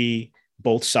see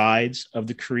both sides of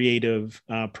the creative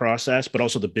process, but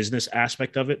also the business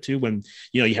aspect of it too, when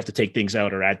you have to take things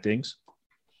out or add things?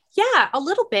 Yeah, a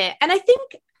little bit. And I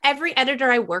think every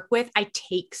editor I work with, I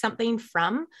take something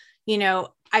from.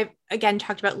 I've again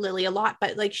talked about Lily a lot,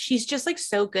 but like she's just like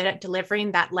so good at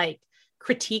delivering that like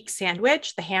critique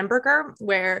sandwich, the hamburger,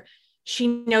 where she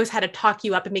knows how to talk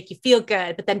you up and make you feel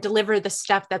good, but then deliver the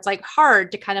stuff that's like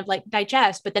hard to kind of like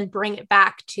digest, but then bring it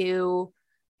back to,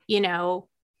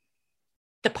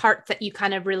 the parts that you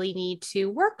kind of really need to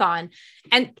work on.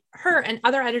 And her and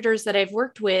other editors that I've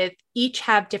worked with each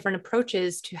have different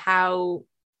approaches to how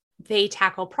they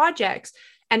tackle projects.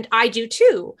 And I do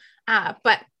too.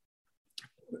 But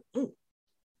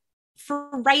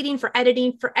for writing, for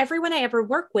editing, for everyone I ever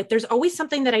work with, there's always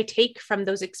something that I take from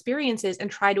those experiences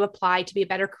and try to apply to be a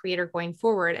better creator going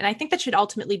forward. And I think that should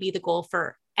ultimately be the goal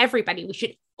for everybody. We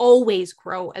should always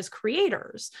grow as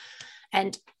creators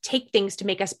and take things to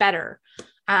make us better.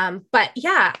 But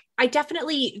yeah, I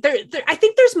definitely, I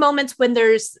think there's moments when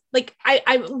there's like,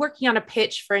 I'm working on a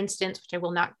pitch, for instance, which I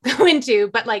will not go into,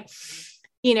 but like,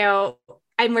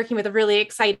 I'm working with a really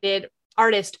excited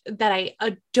artist that I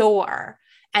adore,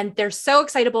 and they're so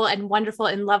excitable and wonderful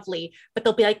and lovely, but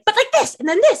they'll be like, but like this, and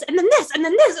then this, and then this, and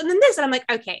then this, and then this. And I'm like,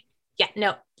 okay, yeah,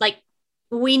 no, like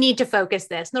we need to focus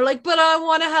this. And they're like, but I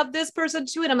want to have this person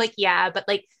too. And I'm like, yeah, but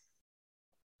like,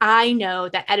 I know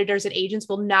that editors and agents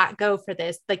will not go for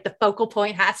this. Like the focal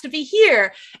point has to be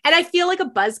here. And I feel like a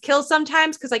buzzkill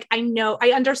sometimes, because like, I know,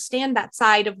 I understand that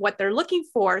side of what they're looking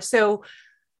for. So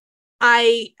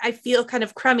I feel kind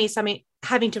of crummy. So I'm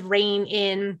having to rein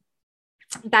in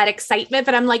that excitement,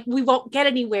 but I'm like, we won't get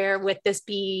anywhere with this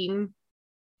being,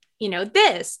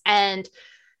 this. And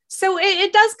so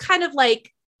it does kind of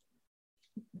like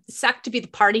suck to be the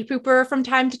party pooper from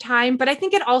time to time, but I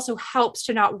think it also helps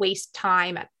to not waste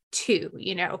time too.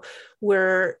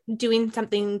 We're doing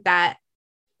something that,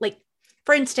 like,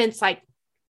 for instance, like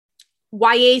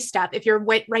YA stuff, if you're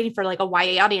writing for like a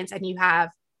YA audience and you have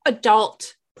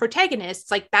adult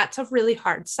protagonists, like that's a really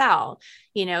hard sell,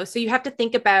 so you have to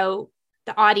think about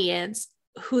the audience,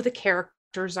 who the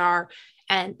characters are,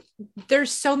 and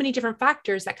there's so many different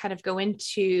factors that kind of go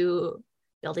into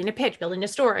building a pitch, building a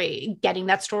story, getting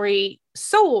that story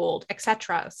sold,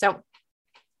 etc. So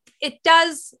it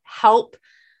does help,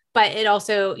 but it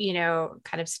also,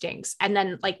 kind of stinks. And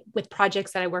then like with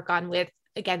projects that I work on with,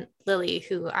 again, Lily,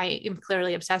 who I am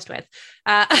clearly obsessed with,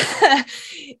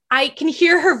 I can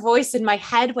hear her voice in my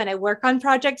head when I work on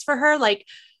projects for her. Like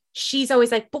she's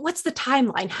always like, but what's the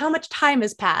timeline? How much time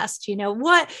has passed?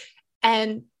 What?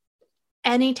 And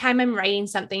anytime I'm writing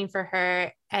something for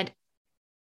her and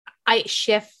I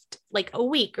shift like a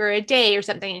week or a day or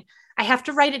something, I have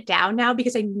to write it down now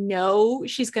because I know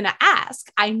she's going to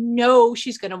ask. I know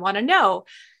she's going to want to know.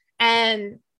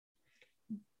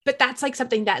 But that's like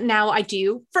something that now I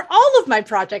do for all of my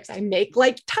projects. I make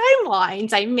like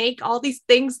timelines. I make all these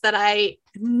things that I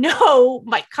know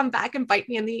might come back and bite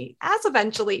me in the ass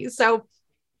eventually. So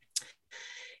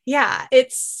yeah, I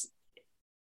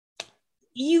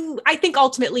think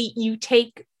ultimately you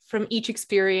take from each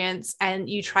experience and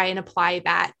you try and apply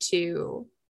that to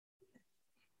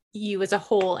you as a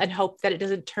whole and hope that it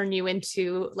doesn't turn you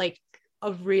into like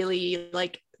a really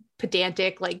like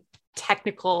pedantic, like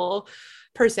technical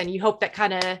person. You hope that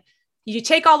kind of you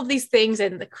take all of these things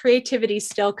and the creativity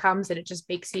still comes and it just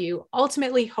makes you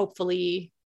ultimately,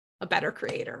 hopefully, a better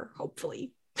creator,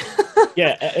 hopefully.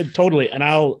 Yeah, totally. And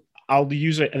I'll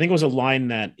use it. I think it was a line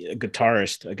that a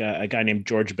guitarist, a guy named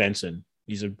George Benson,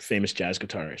 he's a famous jazz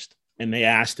guitarist, and they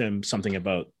asked him something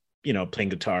about, playing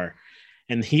guitar,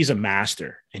 and he's a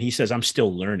master. And he says, I'm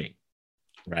still learning.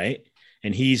 Right.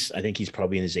 And I think he's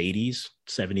probably in his 80s,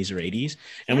 70s or 80s.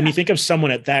 And when you think of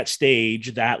someone at that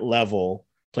stage, that level,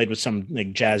 played with some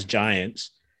like jazz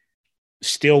giants,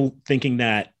 still thinking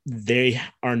that they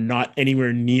are not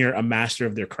anywhere near a master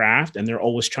of their craft and they're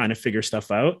always trying to figure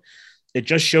stuff out, it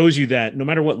just shows you that no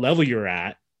matter what level you're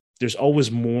at, there's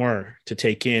always more to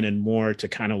take in and more to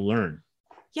kind of learn.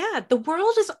 Yeah, the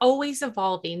world is always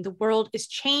evolving. The world is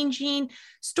changing.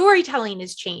 Storytelling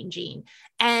is changing.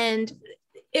 And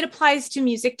it applies to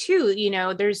music too. You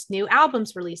know, there's new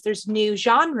albums released, there's new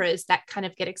genres that kind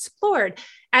of get explored.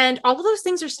 And all of those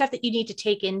things are stuff that you need to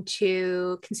take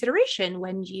into consideration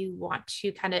when you want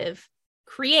to kind of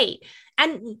create.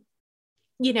 And,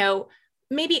 you know,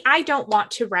 maybe I don't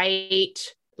want to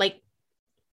write like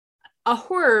a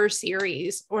horror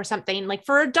series or something like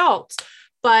for adults,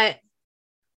 but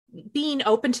being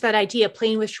open to that idea,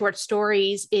 playing with short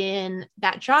stories in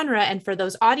that genre and for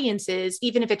those audiences,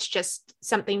 even if it's just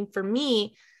something for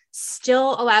me,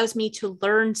 still allows me to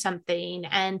learn something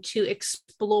and to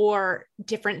explore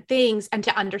different things and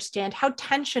to understand how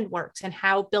tension works and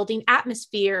how building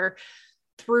atmosphere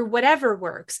through whatever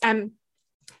works. And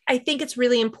I think it's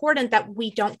really important that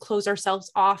we don't close ourselves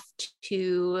off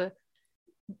to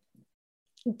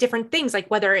different things, like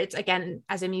whether it's, again,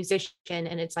 as a musician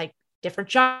and it's like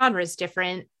different genres,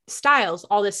 different styles,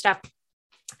 all this stuff.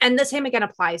 And the same again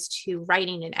applies to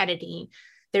writing and editing.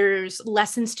 There's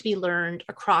lessons to be learned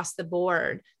across the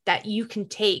board that you can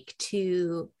take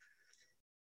to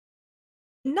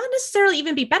not necessarily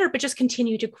even be better, but just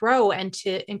continue to grow and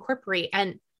to incorporate.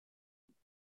 And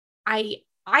I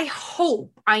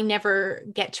hope I never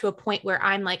get to a point where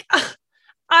I'm like,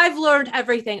 I've learned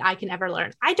everything I can ever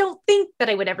learn. I don't think that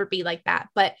I would ever be like that,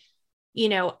 but you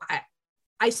know,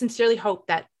 I sincerely hope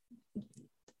that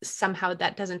somehow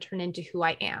that doesn't turn into who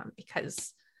I am,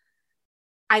 because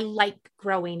I like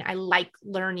growing. I like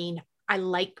learning. I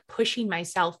like pushing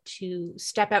myself to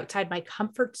step outside my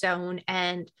comfort zone.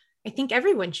 And I think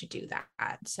everyone should do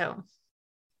that. So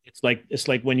it's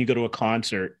like when you go to a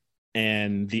concert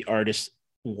and the artist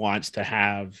wants to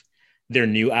have their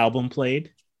new album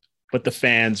played, but the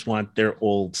fans want their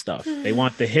old stuff. They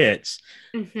want the hits.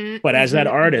 But as that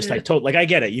artist, I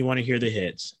get it. You want to hear the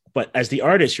hits. But as the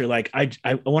artist, you're like, I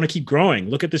want to keep growing.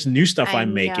 Look at this new stuff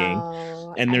I'm making.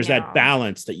 And there's that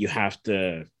balance that you have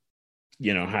to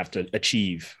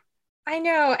achieve. I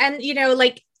know. And, you know,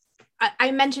 like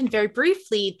I mentioned very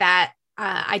briefly that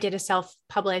I did a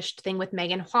self-published thing with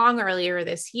Megan Huang earlier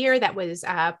this year that was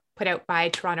put out by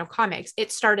Toronto Comics.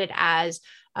 It started as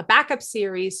a backup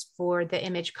series for the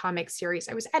Image Comics series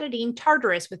I was editing,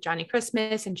 Tartarus, with Johnny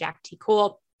Christmas and Jack T.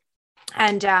 Cole.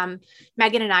 And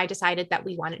Megan and I decided that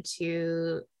we wanted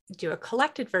to do a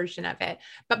collected version of it.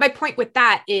 But my point with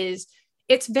that is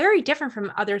it's very different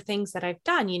from other things that I've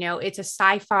done. You know, it's a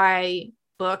sci-fi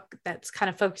book that's kind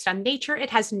of focused on nature.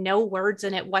 It has no words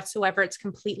in it whatsoever. It's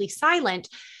completely silent.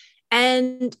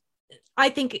 And I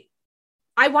think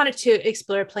I wanted to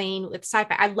explore playing with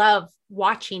sci-fi. I love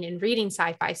watching and reading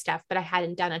sci-fi stuff, but I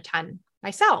hadn't done a ton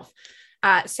myself.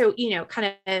 So, you know,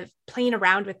 kind of playing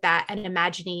around with that and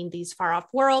imagining these far off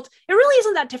worlds. It really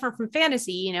isn't that different from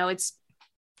fantasy. You know, it's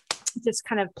just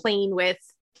kind of playing with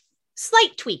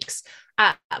slight tweaks.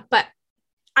 But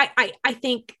I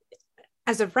think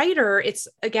as a writer, it's,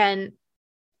 again,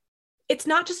 it's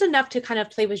not just enough to kind of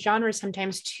play with genres.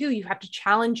 Sometimes too, you have to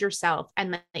challenge yourself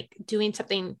and like doing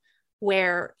something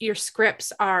where your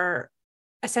scripts are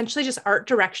essentially just art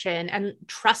direction and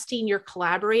trusting your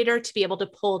collaborator to be able to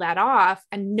pull that off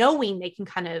and knowing they can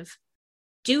kind of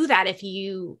do that if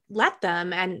you let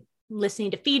them, and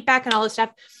listening to feedback and all this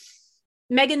stuff.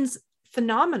 Megan's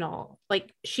phenomenal.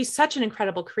 Like, she's such an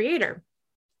incredible creator.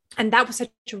 And that was such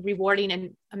a rewarding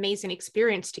and amazing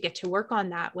experience to get to work on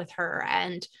that with her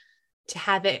and to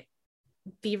have it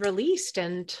be released.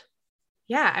 And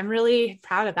yeah, I'm really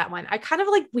proud of that one. I kind of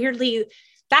like weirdly,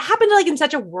 that happened like in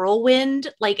such a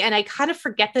whirlwind, like, and I kind of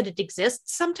forget that it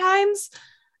exists sometimes.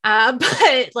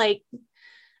 But like,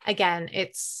 again,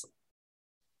 I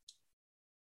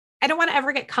don't want to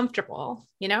ever get comfortable,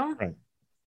 you know? Right.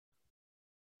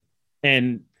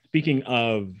 And speaking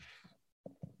of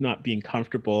not being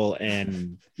comfortable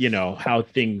and, you know, how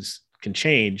things can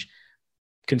change,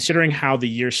 considering how the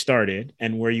year started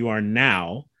and where you are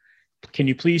now, can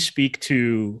you please speak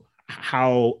to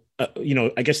how,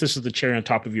 I guess this is the cherry on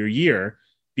top of your year,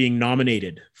 being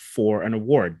nominated for an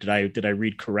award. Did I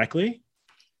read correctly?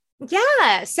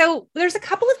 Yeah. So there's a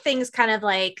couple of things kind of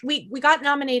like we got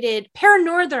nominated,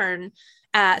 Paranorthern.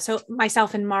 So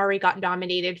myself and Mari got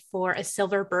nominated for a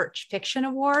Silver Birch Fiction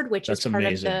Award, which is part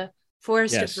of the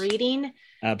Forest of Reading.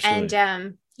 Absolutely.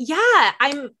 And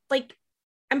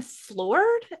I'm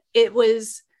floored.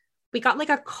 We got like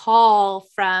a call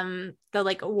from the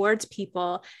like awards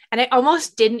people, and I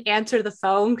almost didn't answer the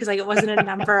phone because like it wasn't a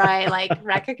number I like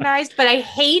recognized. But I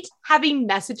hate having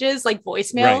messages like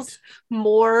voicemails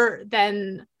more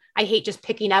than I hate just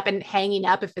picking up and hanging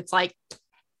up if it's like,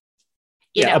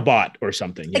 you know, a bot or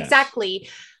something. Yes. Exactly.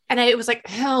 And it was like,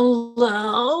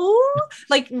 hello,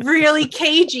 like really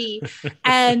cagey.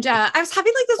 And I was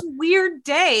having like this weird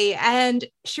day, and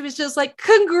she was just like,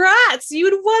 congrats,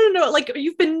 you'd want to know, like,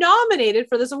 you've been nominated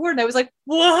for this award. And I was like,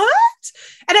 what?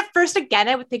 And at first, again,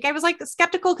 I would think I was like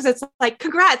skeptical, because it's like,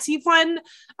 congrats, you've won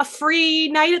a free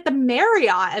night at the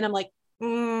Marriott. And I'm like,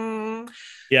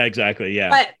 yeah, exactly. Yeah.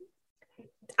 But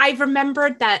I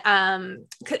remembered that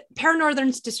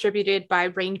Paranorthern's distributed by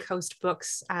Rain Coast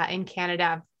Books in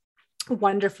Canada.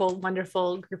 Wonderful,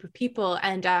 wonderful group of people.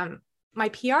 And my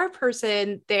PR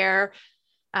person there,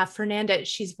 Fernanda,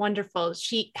 she's wonderful.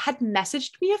 She had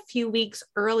messaged me a few weeks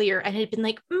earlier and had been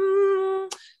like,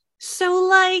 so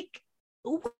like,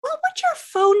 what would your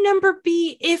phone number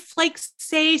be if, like,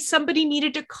 say somebody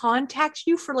needed to contact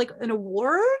you for like an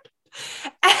award?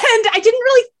 And I didn't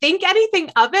really think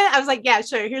anything of it. I was like, yeah,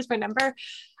 sure, here's my number.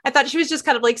 I thought she was just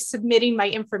kind of like submitting my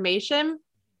information.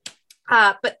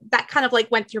 But that kind of like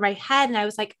went through my head, and I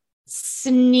was like,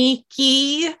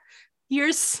 sneaky,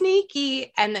 you're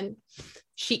sneaky. And then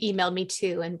she emailed me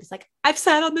too and was like, I've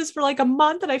sat on this for like a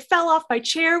month and I fell off my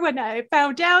chair when I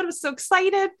found out. I was so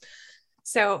excited.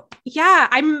 So yeah,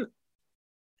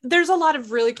 there's a lot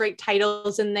of really great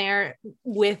titles in there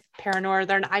with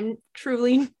Paranorthern. I'm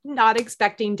truly not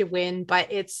expecting to win,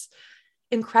 but it's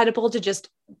incredible to just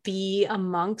be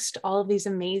amongst all of these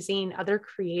amazing other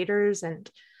creators. And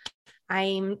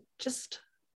I'm just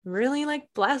really like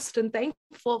blessed and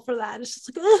thankful for that. It's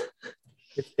just like,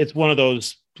 it's one of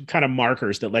those kind of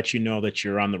markers that lets you know that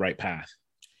you're on the right path.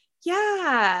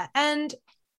 Yeah. And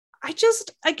I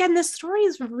just, again, this story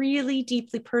is really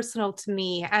deeply personal to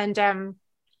me. And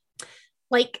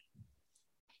like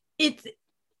it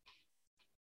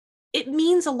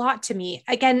means a lot to me.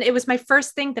 Again, it was my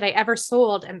first thing that I ever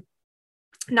sold. And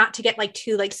not to get like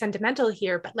too like sentimental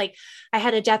here, but like I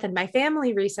had a death in my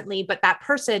family recently, but that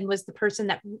person was the person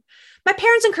that my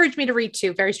parents encouraged me to read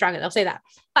to very strongly. They'll say that,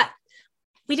 but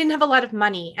we didn't have a lot of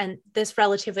money. And this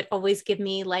relative would always give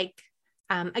me like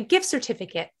a gift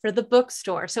certificate for the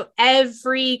bookstore. So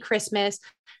every Christmas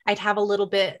I'd have a little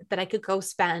bit that I could go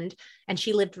spend. And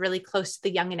she lived really close to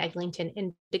the Yonge and Eglinton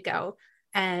Indigo.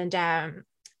 And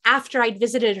after I'd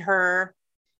visited her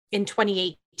in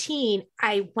 2018,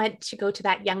 I went to go to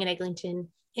that Yonge and Eglinton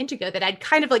Indigo that I'd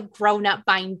kind of like grown up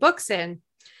buying books in.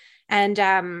 And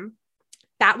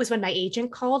that was when my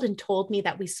agent called and told me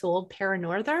that we sold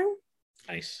Paranorthern.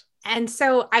 Nice. And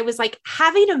so I was like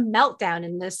having a meltdown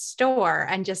in this store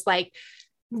and just like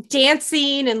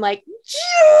dancing and like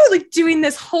doing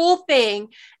this whole thing.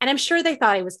 And I'm sure they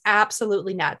thought I was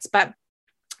absolutely nuts, but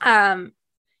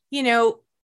you know,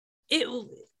 it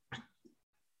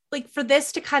like for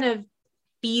this to kind of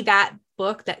be that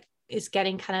book that is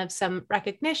getting kind of some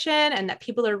recognition and that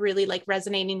people are really like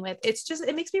resonating with,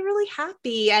 it makes me really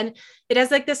happy. And it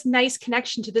has like this nice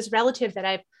connection to this relative that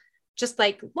I've just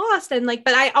like lost. And like,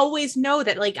 but I always know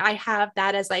that like I have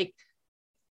that as like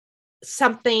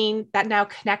something that now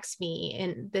connects me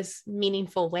in this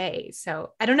meaningful way.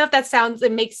 So I don't know if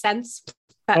it makes sense.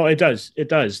 But oh, it does. It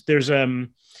does. There's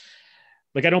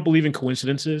like, I don't believe in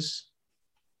coincidences,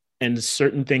 and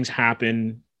certain things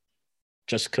happen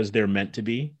just because they're meant to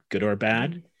be, good or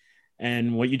bad. Mm-hmm.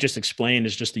 And what you just explained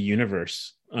is just the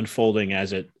universe unfolding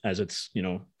as it's, you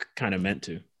know, kind of meant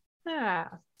to.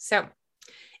 So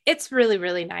it's really,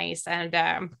 really nice.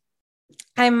 And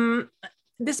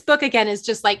this book again is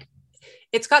just like,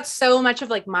 it's got so much of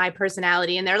like my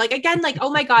personality in there. Like, again, like,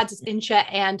 oh my God, it's Insha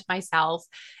and myself.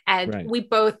 And right. We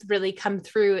both really come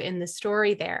through in the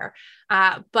story there.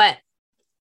 But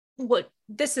what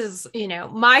this is, you know,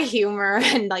 my humor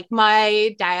and like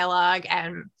my dialogue.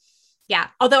 And yeah,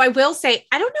 although I will say,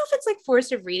 I don't know if it's like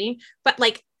forced reading, but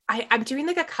like I'm doing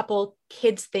like a couple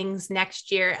kids things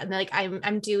next year. And like,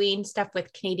 I'm doing stuff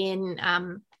with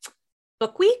Canadian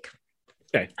Book Week.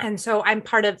 Okay. And so I'm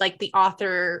part of like the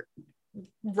author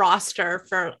roster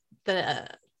for the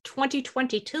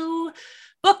 2022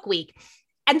 Book Week.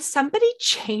 And somebody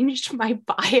changed my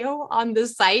bio on the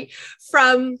site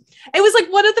from, it was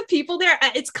like one of the people there.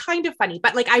 It's kind of funny,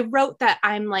 but like I wrote that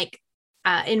I'm like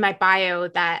in my bio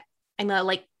that I'm a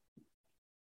like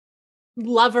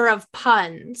lover of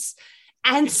puns.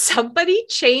 And somebody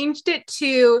changed it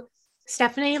to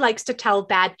Stephanie likes to tell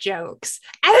bad jokes.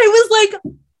 And I was like,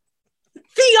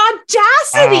 the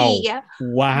audacity.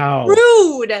 Wow.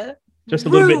 Rude. Just a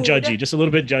little bit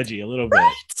judgy, a little bit.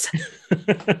 Right?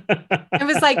 It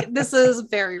was like, this is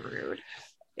very rude.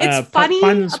 It's funny.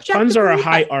 Puns are a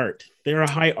high art. They're a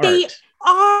high art. They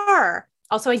are.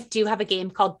 Also, I do have a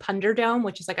game called Punderdome,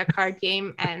 which is like a card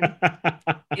game, and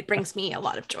it brings me a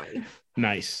lot of joy.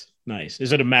 Nice.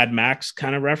 Is it a Mad Max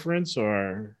kind of reference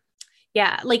or?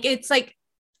 Yeah, like it's like,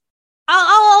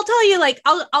 I'll I'll tell you, like,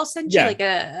 I'll send you like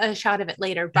a shot of it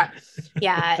later. But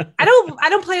yeah, I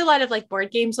don't play a lot of like board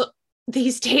games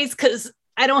these days because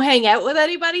I don't hang out with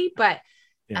anybody. But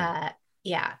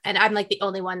yeah, and I'm like the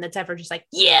only one that's ever just like,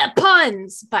 yeah,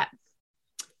 puns. But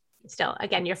still,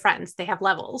 again, your friends, they have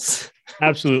levels.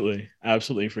 Absolutely,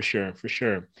 for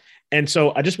sure. And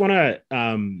so I just want to,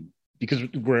 because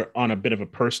we're on a bit of a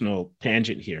personal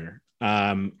tangent here,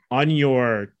 on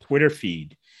your Twitter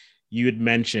feed, you had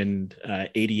mentioned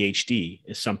ADHD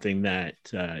is something that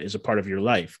is a part of your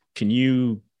life. Can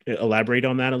you elaborate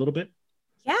on that a little bit?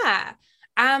 Yeah.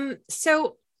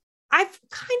 So I've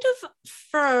kind of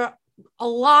for a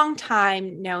long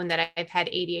time known that I've had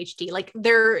ADHD. Like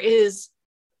there was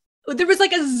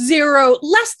like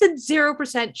less than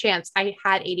 0% chance I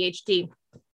had ADHD.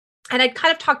 And I'd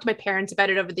kind of talked to my parents about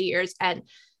it over the years, and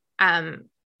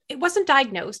it wasn't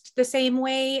diagnosed the same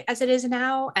way as it is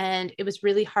now. And it was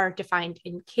really hard to find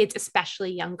in kids,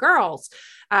 especially young girls.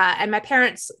 And my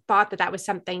parents thought that was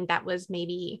something that was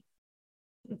maybe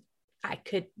I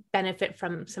could benefit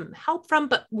from some help from,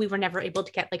 but we were never able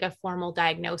to get like a formal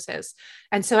diagnosis.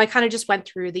 And so I kind of just went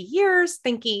through the years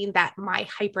thinking that my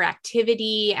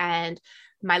hyperactivity and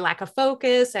my lack of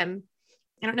focus, and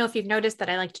I don't know if you've noticed that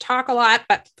I like to talk a lot,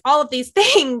 but all of these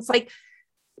things like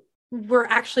were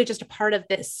actually just a part of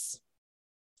this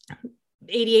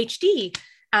ADHD.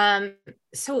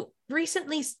 So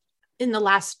recently in the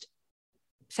last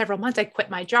several months, I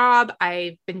quit my job.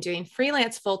 I've been doing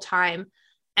freelance full time.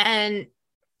 And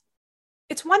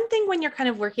it's one thing when you're kind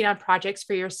of working on projects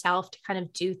for yourself to kind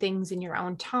of do things in your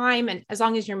own time, and as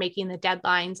long as you're making the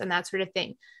deadlines and that sort of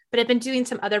thing. But I've been doing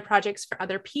some other projects for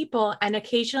other people, and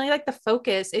occasionally like the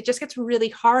focus, it just gets really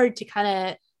hard to kind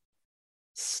of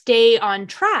stay on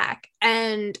track.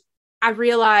 And I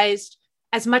realized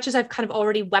as much as I've kind of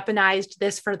already weaponized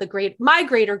this for my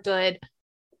greater good,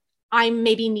 I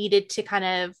maybe needed to kind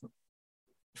of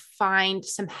find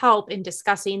some help in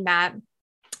discussing that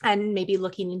and maybe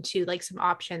looking into like some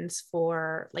options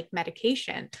for like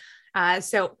medication.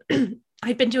 So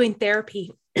I've been doing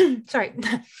therapy, sorry,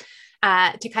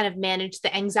 to kind of manage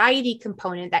the anxiety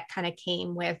component that kind of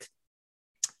came with,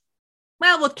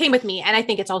 it came with me. And I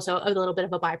think it's also a little bit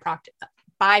of a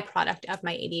byproduct of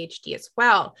my ADHD as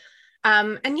well.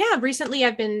 And yeah, recently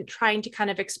I've been trying to kind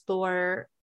of explore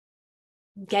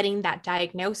getting that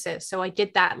diagnosis. So I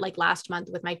did that like last month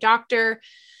with my doctor.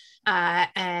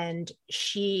 And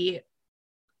she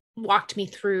walked me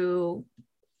through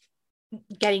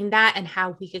getting that and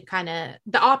how we could kind of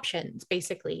the options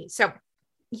basically. So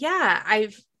yeah,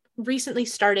 I've recently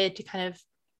started to kind of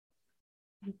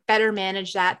better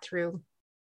manage that through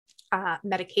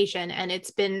medication, and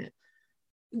it's been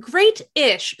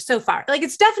great-ish so far. Like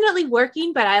it's definitely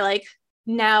working, but I like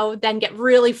now then get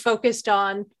really focused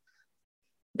on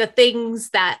the things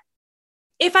that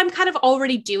if I'm kind of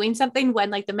already doing something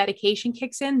when like the medication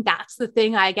kicks in, that's the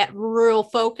thing I get real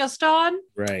focused on.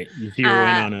 Right. You zero in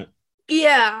on it.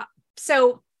 Yeah.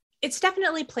 So it's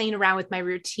definitely playing around with my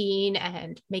routine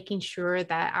and making sure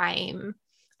that I'm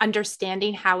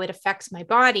understanding how it affects my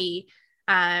body.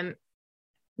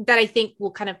 That I think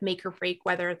will kind of make or break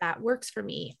whether that works for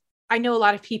me. I know a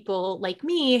lot of people like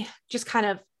me just kind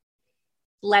of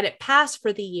let it pass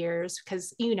for the years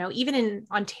because, you know, even in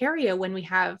Ontario, when we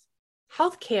have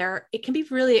healthcare, it can be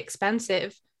really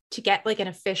expensive to get like an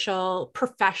official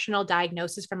professional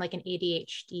diagnosis from like an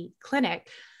ADHD clinic.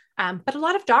 But a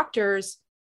lot of doctors,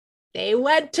 they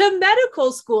went to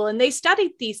medical school and they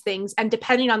studied these things, and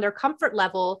depending on their comfort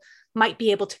level, might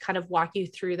be able to kind of walk you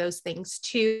through those things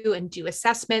too and do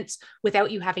assessments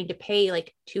without you having to pay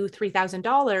like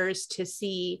 $2,000-$3,000 to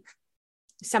see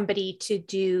somebody to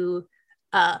do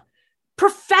a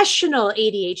professional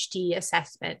ADHD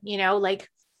assessment. You know, like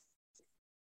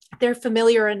they're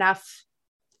familiar enough,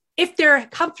 if they're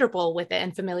comfortable with it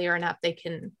and familiar enough, they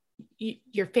can,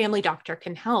 your family doctor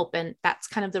can help. And that's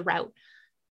kind of the route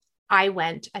I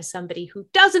went as somebody who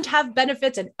doesn't have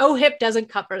benefits, and OHIP doesn't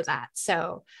cover that.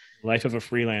 So life of a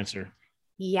freelancer.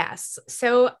 Yes.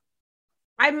 So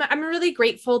I'm really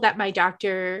grateful that my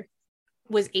doctor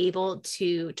was able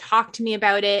to talk to me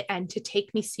about it and to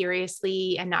take me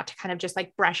seriously and not to kind of just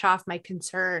like brush off my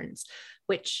concerns,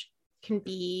 which can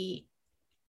be,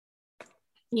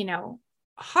 you know,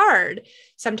 hard.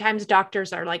 Sometimes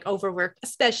doctors are like overworked,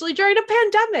 especially during a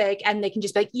pandemic, and they can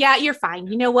just be like, yeah, you're fine.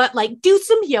 You know what? Like do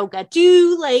some yoga,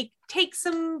 do like take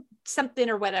something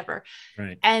or whatever.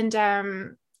 Right.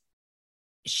 And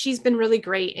she's been really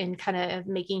great in kind of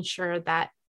making sure that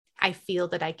I feel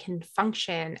that I can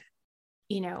function,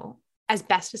 you know, as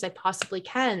best as I possibly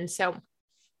can. So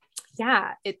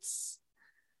yeah, it's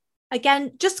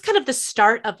again, just kind of the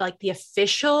start of like the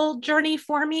official journey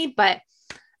for me. But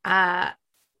I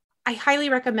highly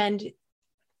recommend,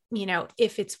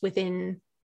 if it's within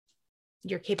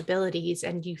your capabilities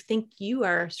and you think you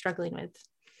are struggling with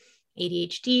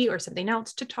ADHD or something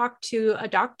else, to talk to a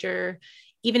doctor,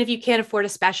 even if you can't afford a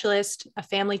specialist, a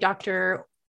family doctor,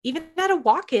 even at a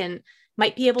walk-in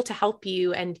might be able to help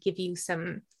you and give you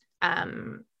some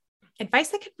advice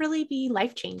that could really be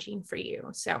life-changing for you.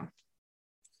 So.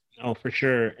 Oh, for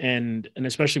sure. And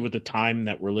especially with the time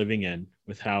that we're living in,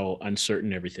 with how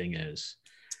uncertain everything is.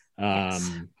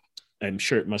 Yes. I'm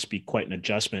sure it must be quite an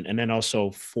adjustment. And then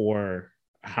also for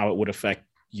how it would affect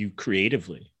you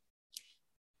creatively.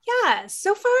 Yeah,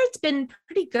 so far it's been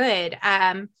pretty good.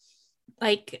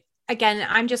 Like, again,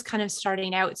 I'm just kind of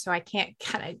starting out, so I can't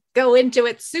kind of go into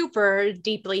it super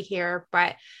deeply here,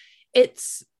 but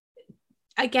it's,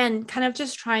 again, kind of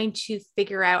just trying to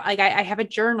figure out, like, I have a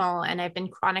journal and I've been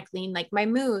chronicling like my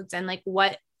moods and like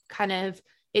what kind of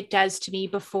it does to me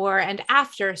before and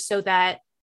after, so that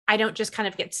I don't just kind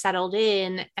of get settled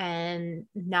in and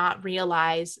not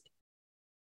realize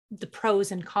the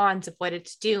pros and cons of what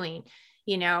it's doing,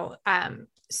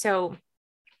 so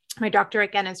my doctor,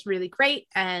 again, is really great.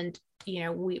 And,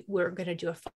 we're going to do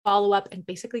a follow-up and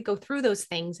basically go through those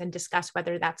things and discuss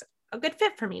whether that's a good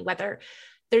fit for me, whether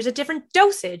there's a different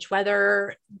dosage,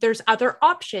 whether there's other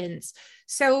options.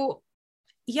 So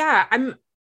yeah,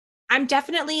 I'm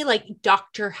definitely like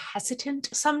doctor hesitant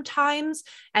sometimes,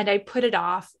 and I put it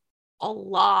off a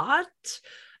lot.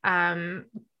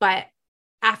 But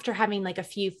after having like a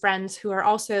few friends who are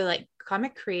also like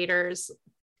comic creators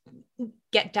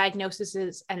get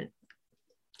diagnoses and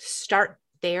start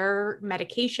their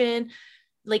medication,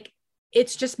 like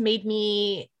it's just made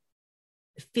me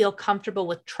feel comfortable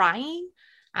with trying.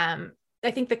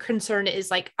 I think the concern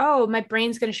is like, oh, my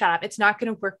brain's going to shut off. It's not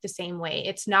going to work the same way.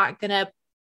 It's not going to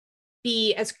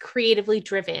be as creatively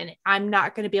driven. I'm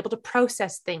not going to be able to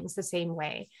process things the same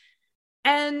way.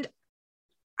 And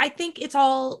I think it's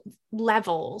all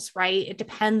levels, right? It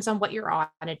depends on what you're on.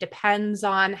 It depends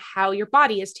on how your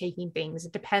body is taking things.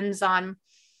 It depends on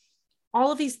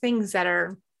all of these things that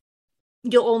are,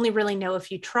 you'll only really know if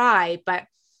you try. But,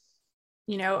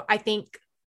 I think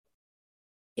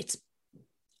it's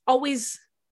always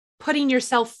putting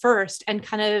yourself first and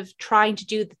kind of trying to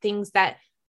do the things that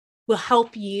will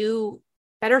help you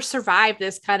better survive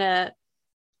this kind of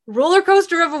roller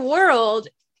coaster of a world.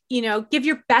 Give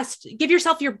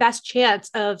yourself your best chance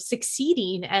of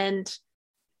succeeding and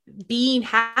being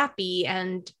happy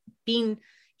and being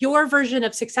your version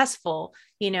of successful,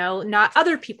 not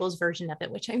other people's version of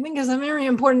it, which I think is a very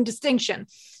important distinction.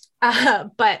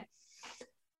 But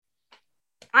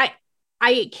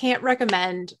I can't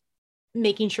recommend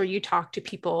making sure you talk to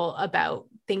people about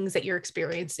things that you're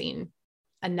experiencing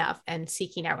enough and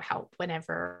seeking out help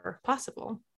whenever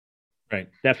possible. Right.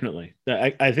 Definitely.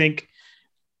 I think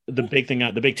the big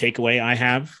takeaway I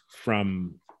have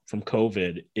from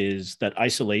COVID is that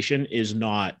isolation is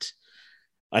not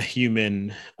a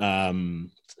human,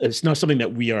 it's not something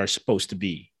that we are supposed to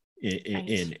be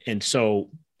in. And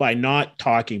so by not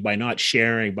talking, by not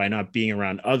sharing, by not being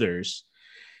around others,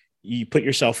 you put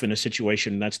yourself in a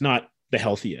situation that's not the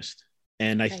healthiest.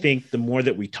 And I think the more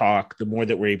that we talk, the more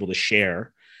that we're able to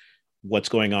share what's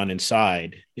going on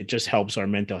inside, it just helps our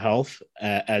mental health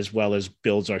as well as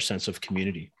builds our sense of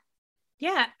community.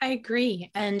 Yeah, I agree.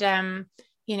 And,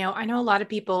 I know a lot of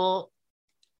people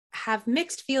have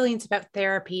mixed feelings about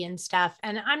therapy and stuff.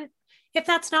 And if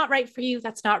that's not right for you,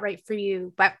 that's not right for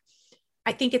you. But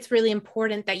I think it's really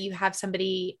important that you have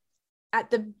somebody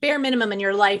at the bare minimum in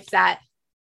your life that,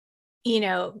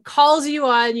 calls you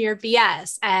on your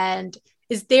BS and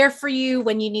is there for you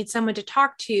when you need someone to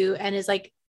talk to and is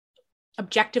like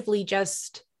objectively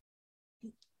just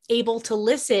able to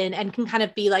listen and can kind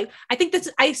of be like,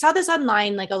 I saw this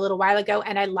online like a little while ago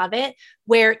and I love it,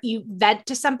 where you vent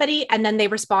to somebody and then they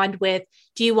respond with,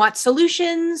 do you want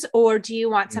solutions or do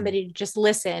you want somebody to just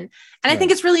listen? And I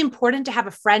think it's really important to have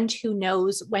a friend who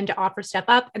knows when to offer step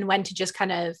up and when to just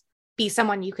kind of be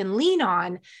someone you can lean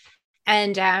on.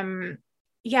 And I'm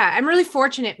really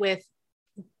fortunate with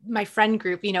my friend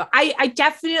group. I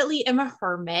definitely am a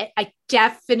hermit. I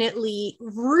definitely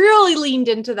really leaned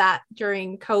into that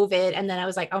during COVID. And then I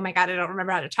was like, oh my God, I don't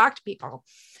remember how to talk to people.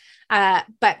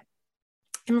 But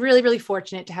I'm really, really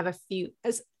fortunate to have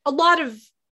a lot of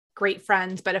great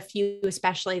friends, but a few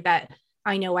especially that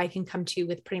I know I can come to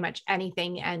with pretty much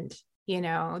anything. And,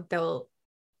 they'll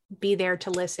be there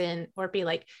to listen or be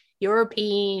like, you're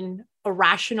being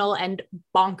irrational and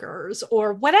bonkers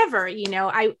or whatever,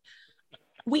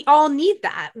 we all need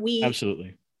that.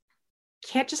 Absolutely.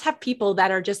 can't just have people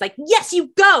that are just like, yes,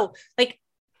 you go. Like,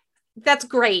 that's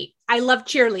great. I love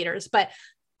cheerleaders, but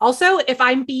also if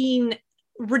I'm being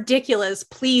ridiculous,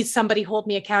 please somebody hold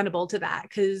me accountable to that.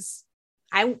 Cause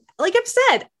like I've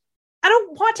said, I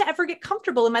don't want to ever get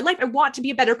comfortable in my life. I want to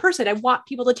be a better person. I want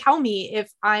people to tell me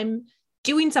if I'm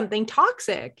doing something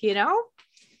toxic, you know?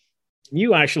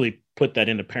 You actually put that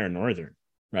into Paranorthern,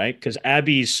 right? Because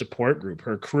Abby's support group,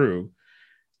 her crew,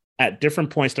 at different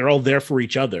points, they're all there for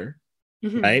each other.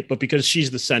 Mm-hmm. Right. But because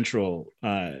she's the central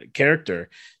character,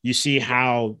 you see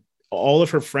how all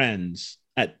of her friends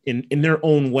in their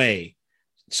own way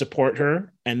support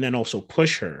her and then also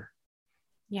push her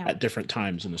at different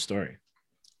times in the story.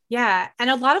 Yeah. And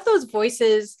a lot of those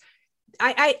voices,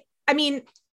 I mean,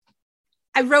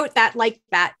 I wrote that like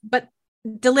that, but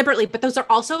deliberately, but those are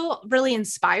also really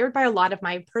inspired by a lot of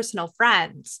my personal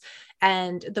friends.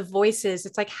 And the voices,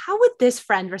 it's like, how would this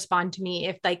friend respond to me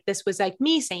if like this was like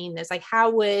me saying this? Like, how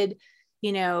would,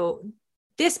 you know,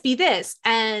 this be this?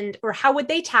 And, or how would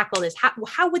they tackle this?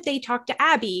 How would they talk to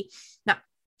Abby? Not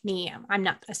me, I'm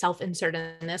not a self-insert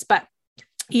in this, but,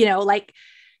 you know, like,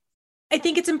 I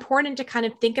think it's important to kind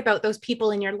of think about those people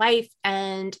in your life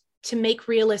and to make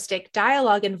realistic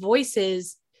dialogue and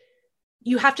voices.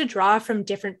 You have to draw from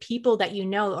different people that you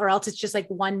know, or else it's just like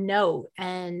one note.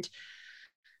 And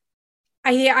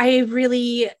I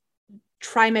really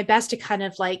try my best to kind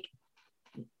of like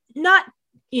not,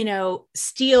 you know,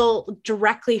 steal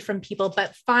directly from people,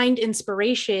 but find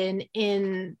inspiration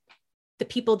in the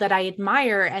people that I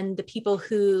admire and the people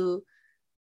who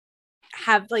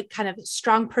have like kind of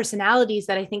strong personalities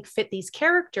that I think fit these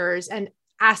characters, and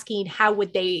asking how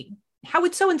would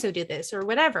so-and-so do this or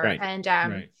whatever. Right.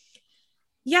 And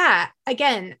yeah,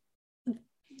 again,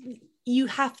 you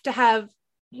have to have,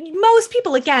 most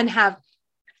people again have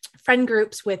friend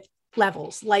groups with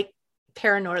levels like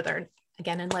Paranorthern,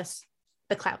 again, unless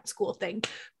the clown school thing.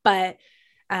 But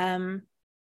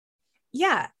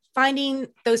yeah, finding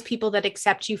those people that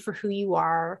accept you for who you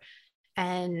are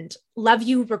and love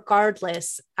you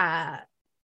regardless,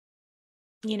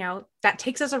 you know, that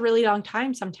takes us a really long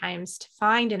time sometimes to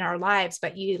find in our lives,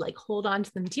 but you like hold on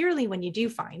to them dearly when you do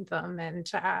find them. And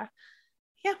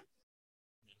yeah,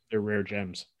 they're rare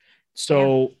gems.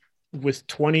 So with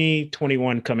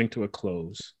 2021 coming to a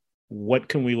close, what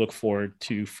can we look forward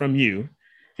to from you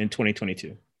in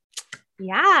 2022?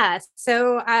 Yeah,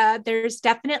 so there's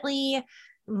definitely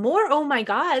more Oh My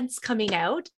Gods coming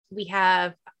out. We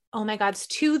have Oh My Gods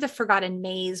 2, The Forgotten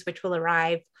Maze, which will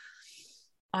arrive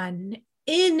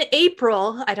in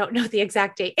April. I don't know the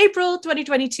exact date, April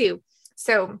 2022.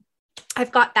 So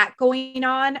I've got that going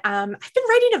on. I've been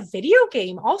writing a video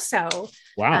game also.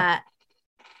 Wow.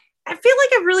 I feel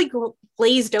like I've really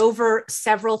glazed over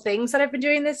several things that I've been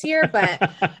doing this year,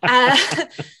 but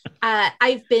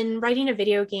I've been writing a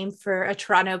video game for a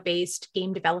Toronto-based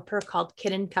game developer called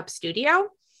Kitten Cup Studio.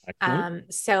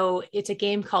 So it's a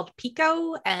game called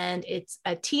Pico, and it's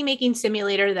a tea making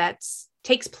simulator that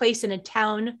takes place in a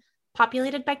town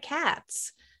populated by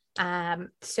cats.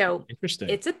 So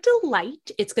it's a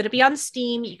delight. It's going to be on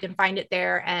Steam. You can find it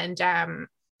there. And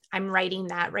I'm writing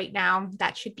that right now.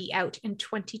 That should be out in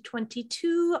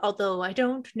 2022, although I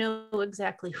don't know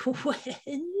exactly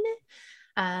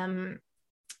when.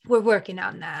 We're working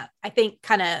on that. I think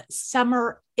kind of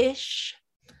summer-ish.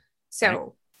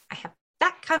 So I have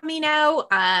that coming out.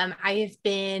 I have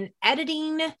been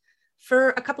editing for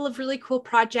a couple of really cool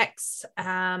projects.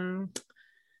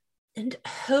 And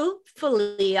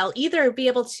hopefully I'll either be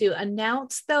able to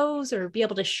announce those or be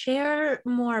able to share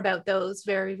more about those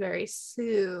very, very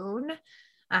soon.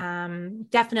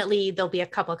 Definitely there'll be a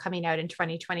couple coming out in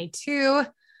 2022.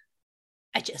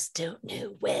 I just don't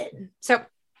know when. So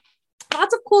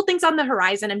lots of cool things on the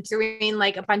horizon. I'm doing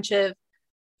like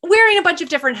wearing a bunch of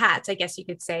different hats, I guess you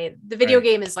could say. The video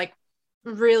game is like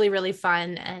really, really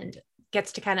fun and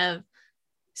gets to kind of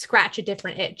scratch a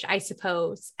different itch, I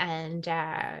suppose. And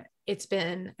it's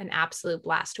been an absolute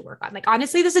blast to work on. Like,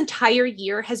 honestly, this entire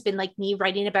year has been like me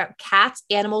writing about cats,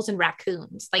 animals, and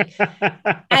raccoons. Like,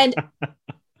 and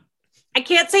I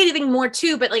can't say anything more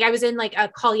too, but like I was in like a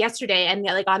call yesterday and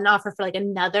like got an offer for like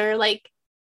another like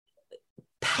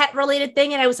pet related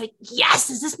thing. And I was like,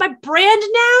 yes, is this my brand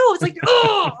now? It's like,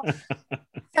 oh,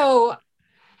 so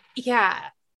yeah,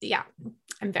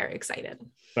 I'm very excited.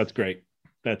 That's great.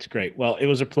 That's great. Well, it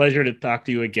was a pleasure to talk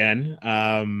to you again.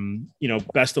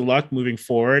 Best of luck moving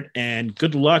forward and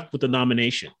good luck with the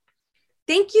nomination.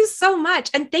 Thank you so much.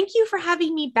 And thank you for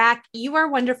having me back. You are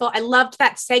wonderful. I loved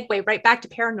that segue right back to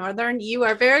Paranorthern. You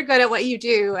are very good at what you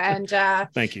do. And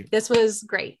thank you. This was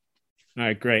great. All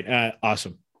right, great.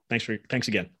 Awesome. Thanks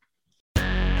again.